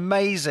another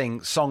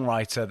amazing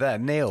songwriter there,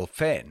 Neil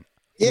Finn.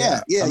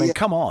 Yeah. I mean,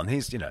 come on,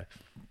 he's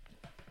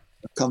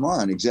Come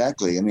on,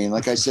 exactly. I mean,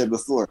 like I said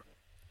before,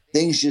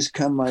 things just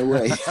come my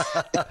way.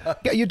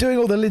 You're doing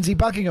all the Lindsey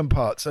Buckingham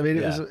parts. I mean,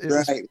 it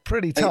was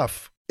pretty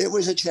tough. It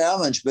was a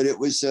challenge, but it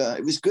was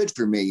good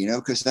for me,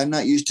 because I'm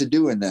not used to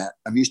doing that.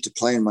 I'm used to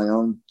playing my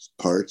own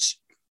parts.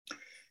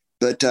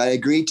 But I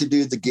agreed to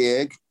do the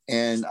gig,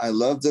 and I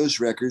love those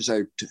records.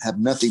 I have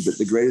nothing but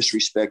the greatest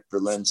respect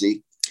for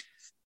Lindsey.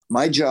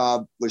 My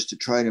job was to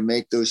try to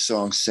make those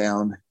songs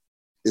sound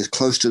as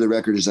close to the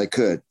record as I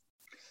could.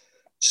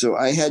 So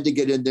I had to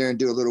get in there and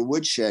do a little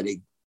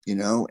woodshedding,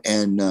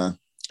 and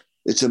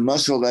it's a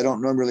muscle that I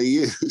don't normally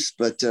use,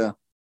 but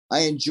I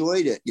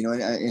enjoyed it,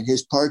 and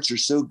his parts are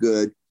so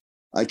good.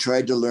 I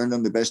tried to learn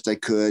them the best I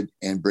could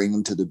and bring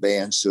them to the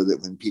band so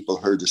that when people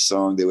heard the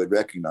song, they would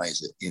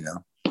recognize it,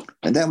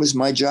 And that was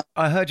my job.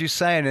 I heard you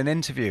say in an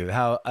interview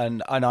how,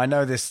 and I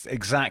know this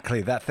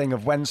exactly, that thing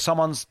of when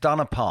someone's done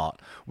a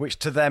part, which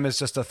to them is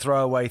just a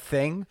throwaway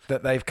thing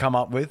that they've come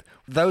up with,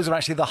 those are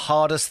actually the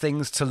hardest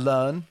things to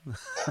learn.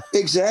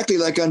 Exactly,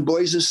 like on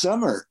Boys of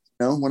Summer.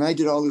 When I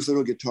did all those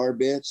little guitar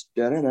bits,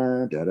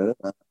 da-da-da,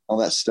 da-da-da, all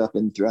that stuff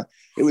in throughout,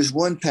 it was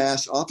one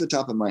pass off the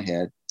top of my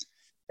head.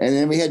 And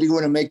then we had to go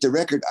in and make the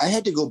record. I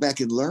had to go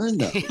back and learn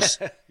those.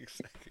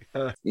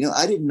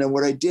 I didn't know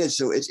what I did.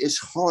 So it's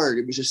hard.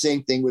 It was the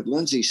same thing with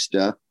Lindsey's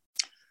stuff.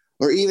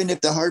 Or even if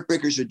the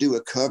Heartbreakers would do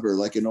a cover,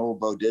 like an old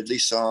Bo Diddley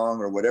song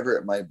or whatever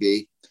it might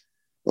be,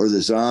 or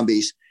the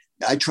Zombies,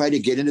 I try to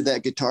get into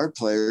that guitar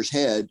player's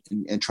head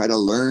and try to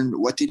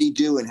learn what did he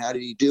do and how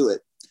did he do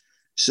it.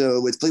 So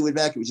with Fleetwood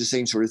Mac, it was the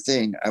same sort of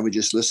thing. I would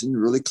just listen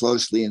really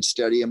closely and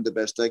study him the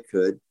best I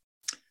could.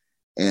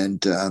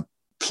 And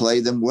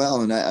play them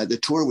well. And the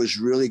tour was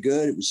really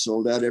good. It was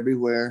sold out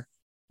everywhere.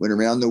 Went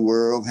around the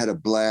world, had a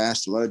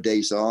blast, a lot of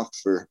days off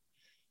for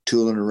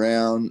tooling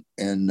around,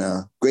 and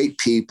great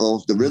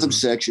people. The rhythm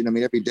section, I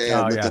mean, every day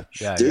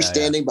they're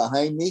standing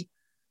behind me.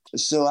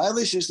 So I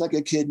was just like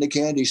a kid in a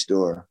candy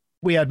store.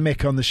 We had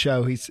Mick on the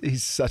show.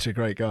 He's such a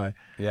great guy.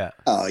 Yeah.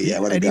 Oh yeah.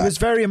 What a and guy. He was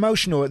very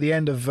emotional at the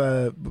end of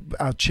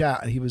our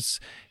chat. He was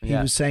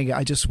saying,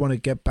 "I just want to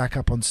get back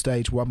up on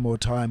stage one more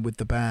time with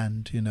the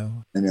band." You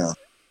know. I know.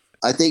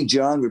 I think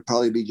John would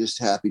probably be just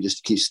happy just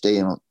to keep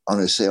staying on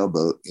a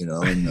sailboat, you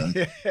know. And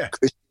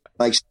Chris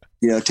likes,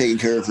 you know, taking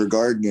care of her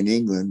garden in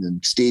England,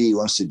 and Stevie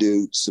wants to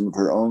do some of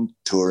her own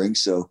touring.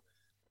 So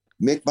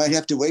Mick might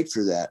have to wait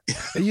for that.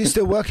 Are you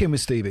still working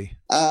with Stevie?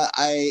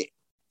 I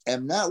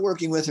am not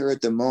working with her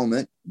at the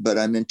moment, but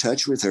I'm in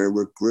touch with her.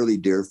 We're really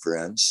dear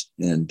friends,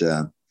 and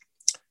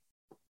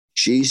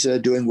she's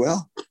doing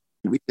well.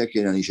 We check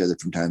in on each other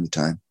from time to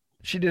time.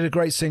 She did a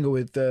great single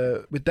with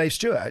Dave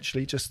Stewart,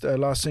 actually, just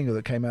last single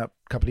that came out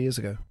a couple of years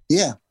ago.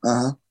 Yeah,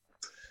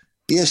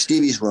 yeah,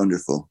 Stevie's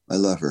wonderful. I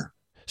love her.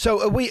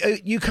 So are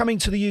you coming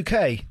to the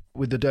UK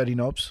with the Dirty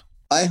Knobs?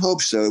 I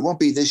hope so. It won't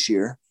be this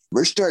year.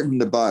 We're starting from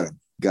the bottom,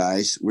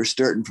 guys. We're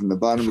starting from the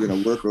bottom. We're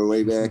going to work our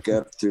way back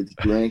up through the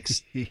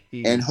ranks.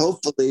 And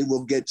hopefully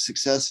we'll get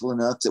successful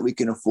enough that we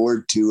can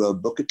afford to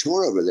book a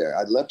tour over there.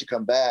 I'd love to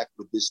come back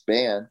with this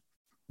band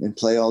and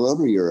play all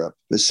over Europe,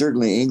 but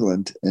certainly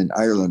England and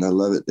Ireland. I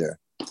love it there.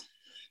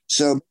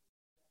 So,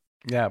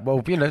 yeah,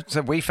 well, you know,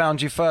 so we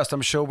found you first.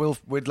 I'm sure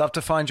we'd love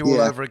to find you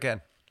all over again.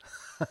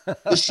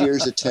 This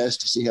year's a test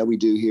to see how we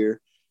do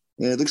here,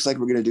 and it looks like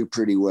we're going to do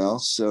pretty well.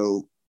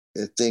 So,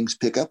 if things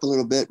pick up a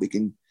little bit, we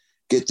can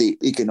get the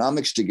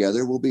economics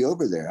together. We'll be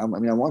over there. I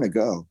mean, I want to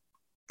go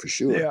for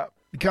sure. Yeah.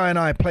 Guy and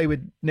I play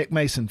with Nick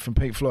Mason from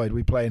Pink Floyd.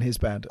 We play in his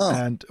band,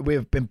 and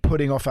we've been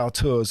putting off our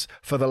tours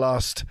for the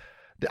last,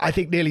 I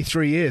think, nearly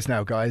 3 years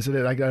now, guys.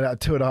 Like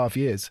 2.5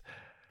 years.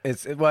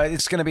 It's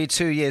going to be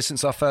 2 years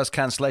since our first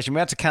cancellation. We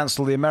had to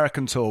cancel the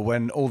American tour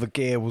when all the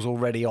gear was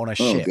already on a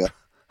ship. God.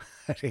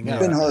 It's been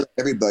hard on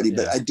everybody,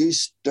 but I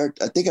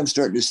think I'm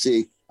starting to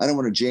see, I don't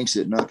want to jinx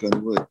it, knock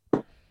on wood.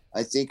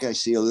 I think I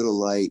see a little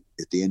light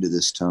at the end of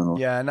this tunnel.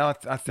 Yeah, no,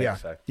 I think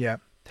so. Yeah.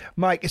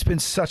 Mike, it's been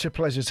such a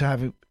pleasure to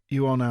have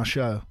you on our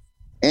show.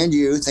 And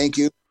you, thank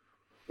you.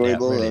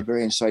 Enjoyable, really.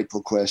 Very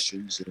insightful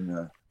questions.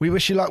 And we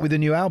wish you luck with the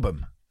new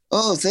album.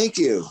 Oh, thank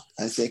you.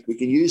 I think we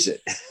can use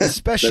it.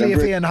 Especially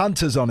if Ian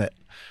Hunter's on it.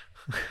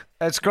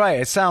 It's great.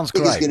 It sounds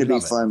great. It's going to be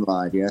fun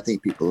live. Yeah, I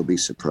think people will be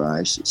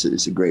surprised.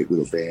 It's a great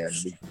little band.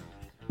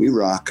 We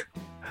rock.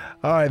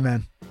 All right,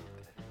 man.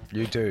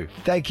 You do.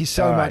 Thank you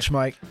so much,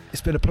 Mike.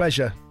 It's been a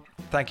pleasure.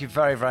 Thank you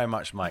very, very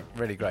much, Mike.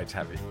 Really great to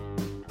have you.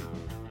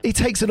 He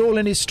takes it all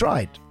in his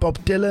stride. Bob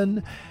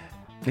Dylan.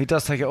 He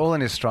does take it all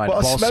in his stride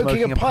while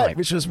smoking a pipe,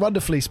 which was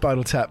wonderfully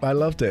Spinal Tap. I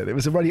loved it. It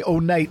was a really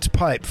ornate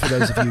pipe for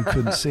those of you who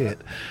couldn't see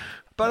it.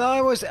 But I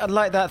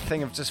like that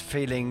thing of just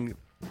feeling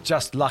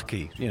just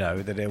lucky, you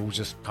know, that it all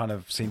just kind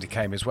of seemed to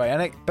came his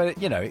way.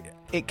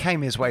 It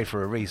came his way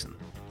for a reason.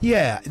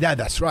 Yeah,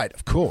 that's right,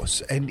 of course.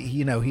 And,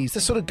 you know, he's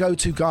the sort of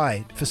go-to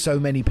guy for so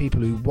many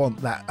people who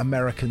want that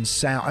American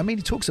sound. I mean,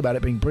 he talks about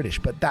it being British,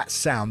 but that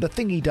sound, the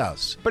thing he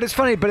does. But it's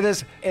funny, but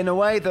there's, in a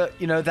way that,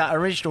 you know, that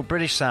original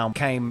British sound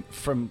came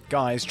from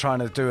guys trying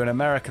to do an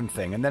American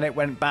thing, and then it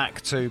went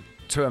back to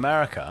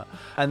America,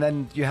 and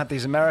then you had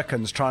these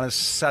Americans trying to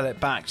sell it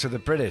back to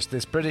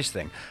this British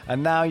thing,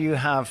 and now you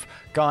have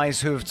guys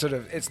who have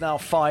it's now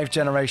 5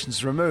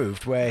 generations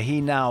removed, where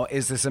he now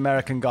is this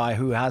American guy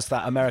who has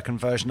that American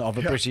version of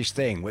a British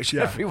thing, which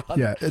everyone...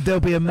 Yeah, there'll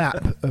be a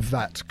map of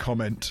that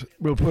comment.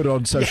 We'll put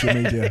on social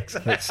media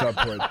at some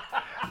point.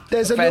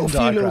 There's a few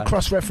little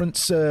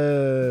cross-reference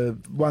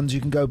ones.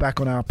 You can go back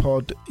on our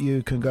pod.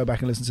 You can go back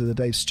and listen to the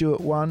Dave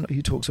Stewart one.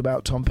 He talks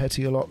about Tom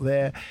Petty a lot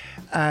there.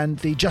 And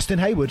the Justin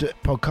Hayward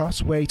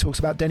podcast, where he talks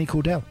about Denny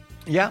Cordell.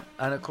 Yeah,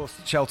 and of course,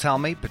 Shall Tell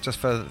Me, but just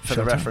for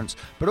the reference.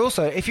 But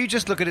also, if you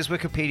just look at his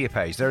Wikipedia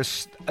page,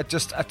 there's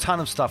just a ton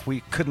of stuff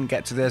we couldn't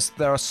get to this.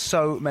 There are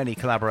so many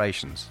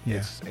collaborations. Yeah.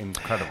 It's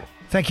incredible.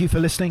 Thank you for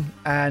listening,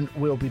 and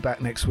we'll be back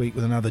next week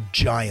with another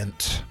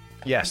giant.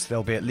 Yes,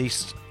 they'll be at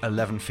least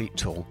 11 feet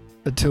tall.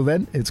 Until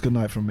then, it's good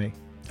night from me.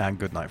 And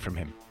good night from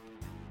him.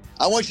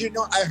 I want you to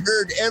know I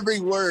heard every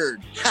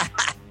word.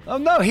 Oh,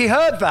 no, he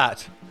heard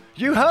that.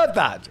 You heard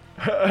that.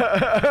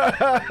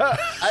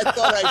 I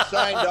thought I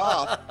signed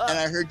off, and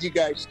I heard you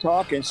guys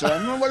talking, so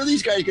I'm what are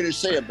these guys going to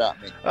say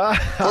about me?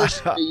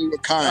 First, you were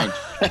kind.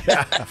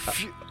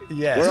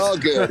 Yes. We're all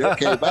good.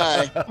 Okay,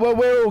 bye. Well,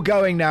 we're all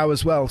going now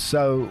as well,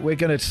 so we're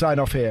going to sign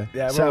off here.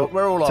 Yeah,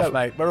 we're all off,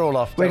 mate. We're all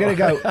off. We're going to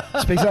go.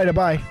 Speak later.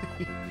 Bye.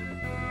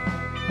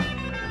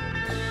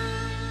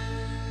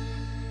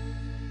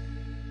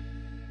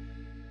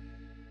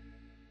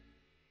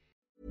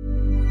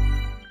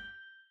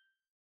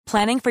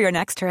 Planning for your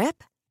next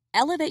trip?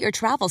 Elevate your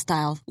travel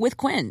style with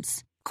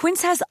Quince.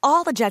 Quince has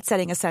all the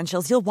jet-setting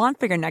essentials you'll want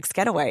for your next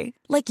getaway,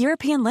 like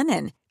European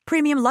linen,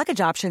 premium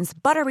luggage options,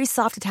 buttery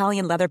soft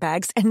Italian leather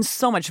bags, and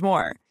so much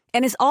more.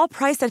 And is all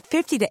priced at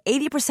 50 to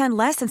 80%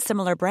 less than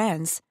similar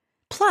brands.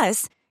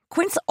 Plus,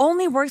 Quince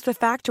only works with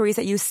factories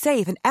that use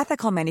safe and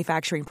ethical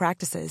manufacturing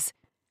practices.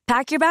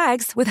 Pack your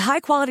bags with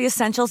high-quality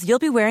essentials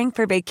you'll be wearing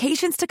for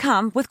vacations to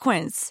come with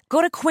Quince.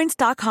 Go to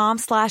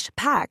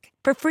quince.com/pack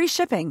for free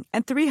shipping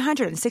and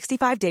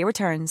 365-day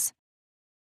returns.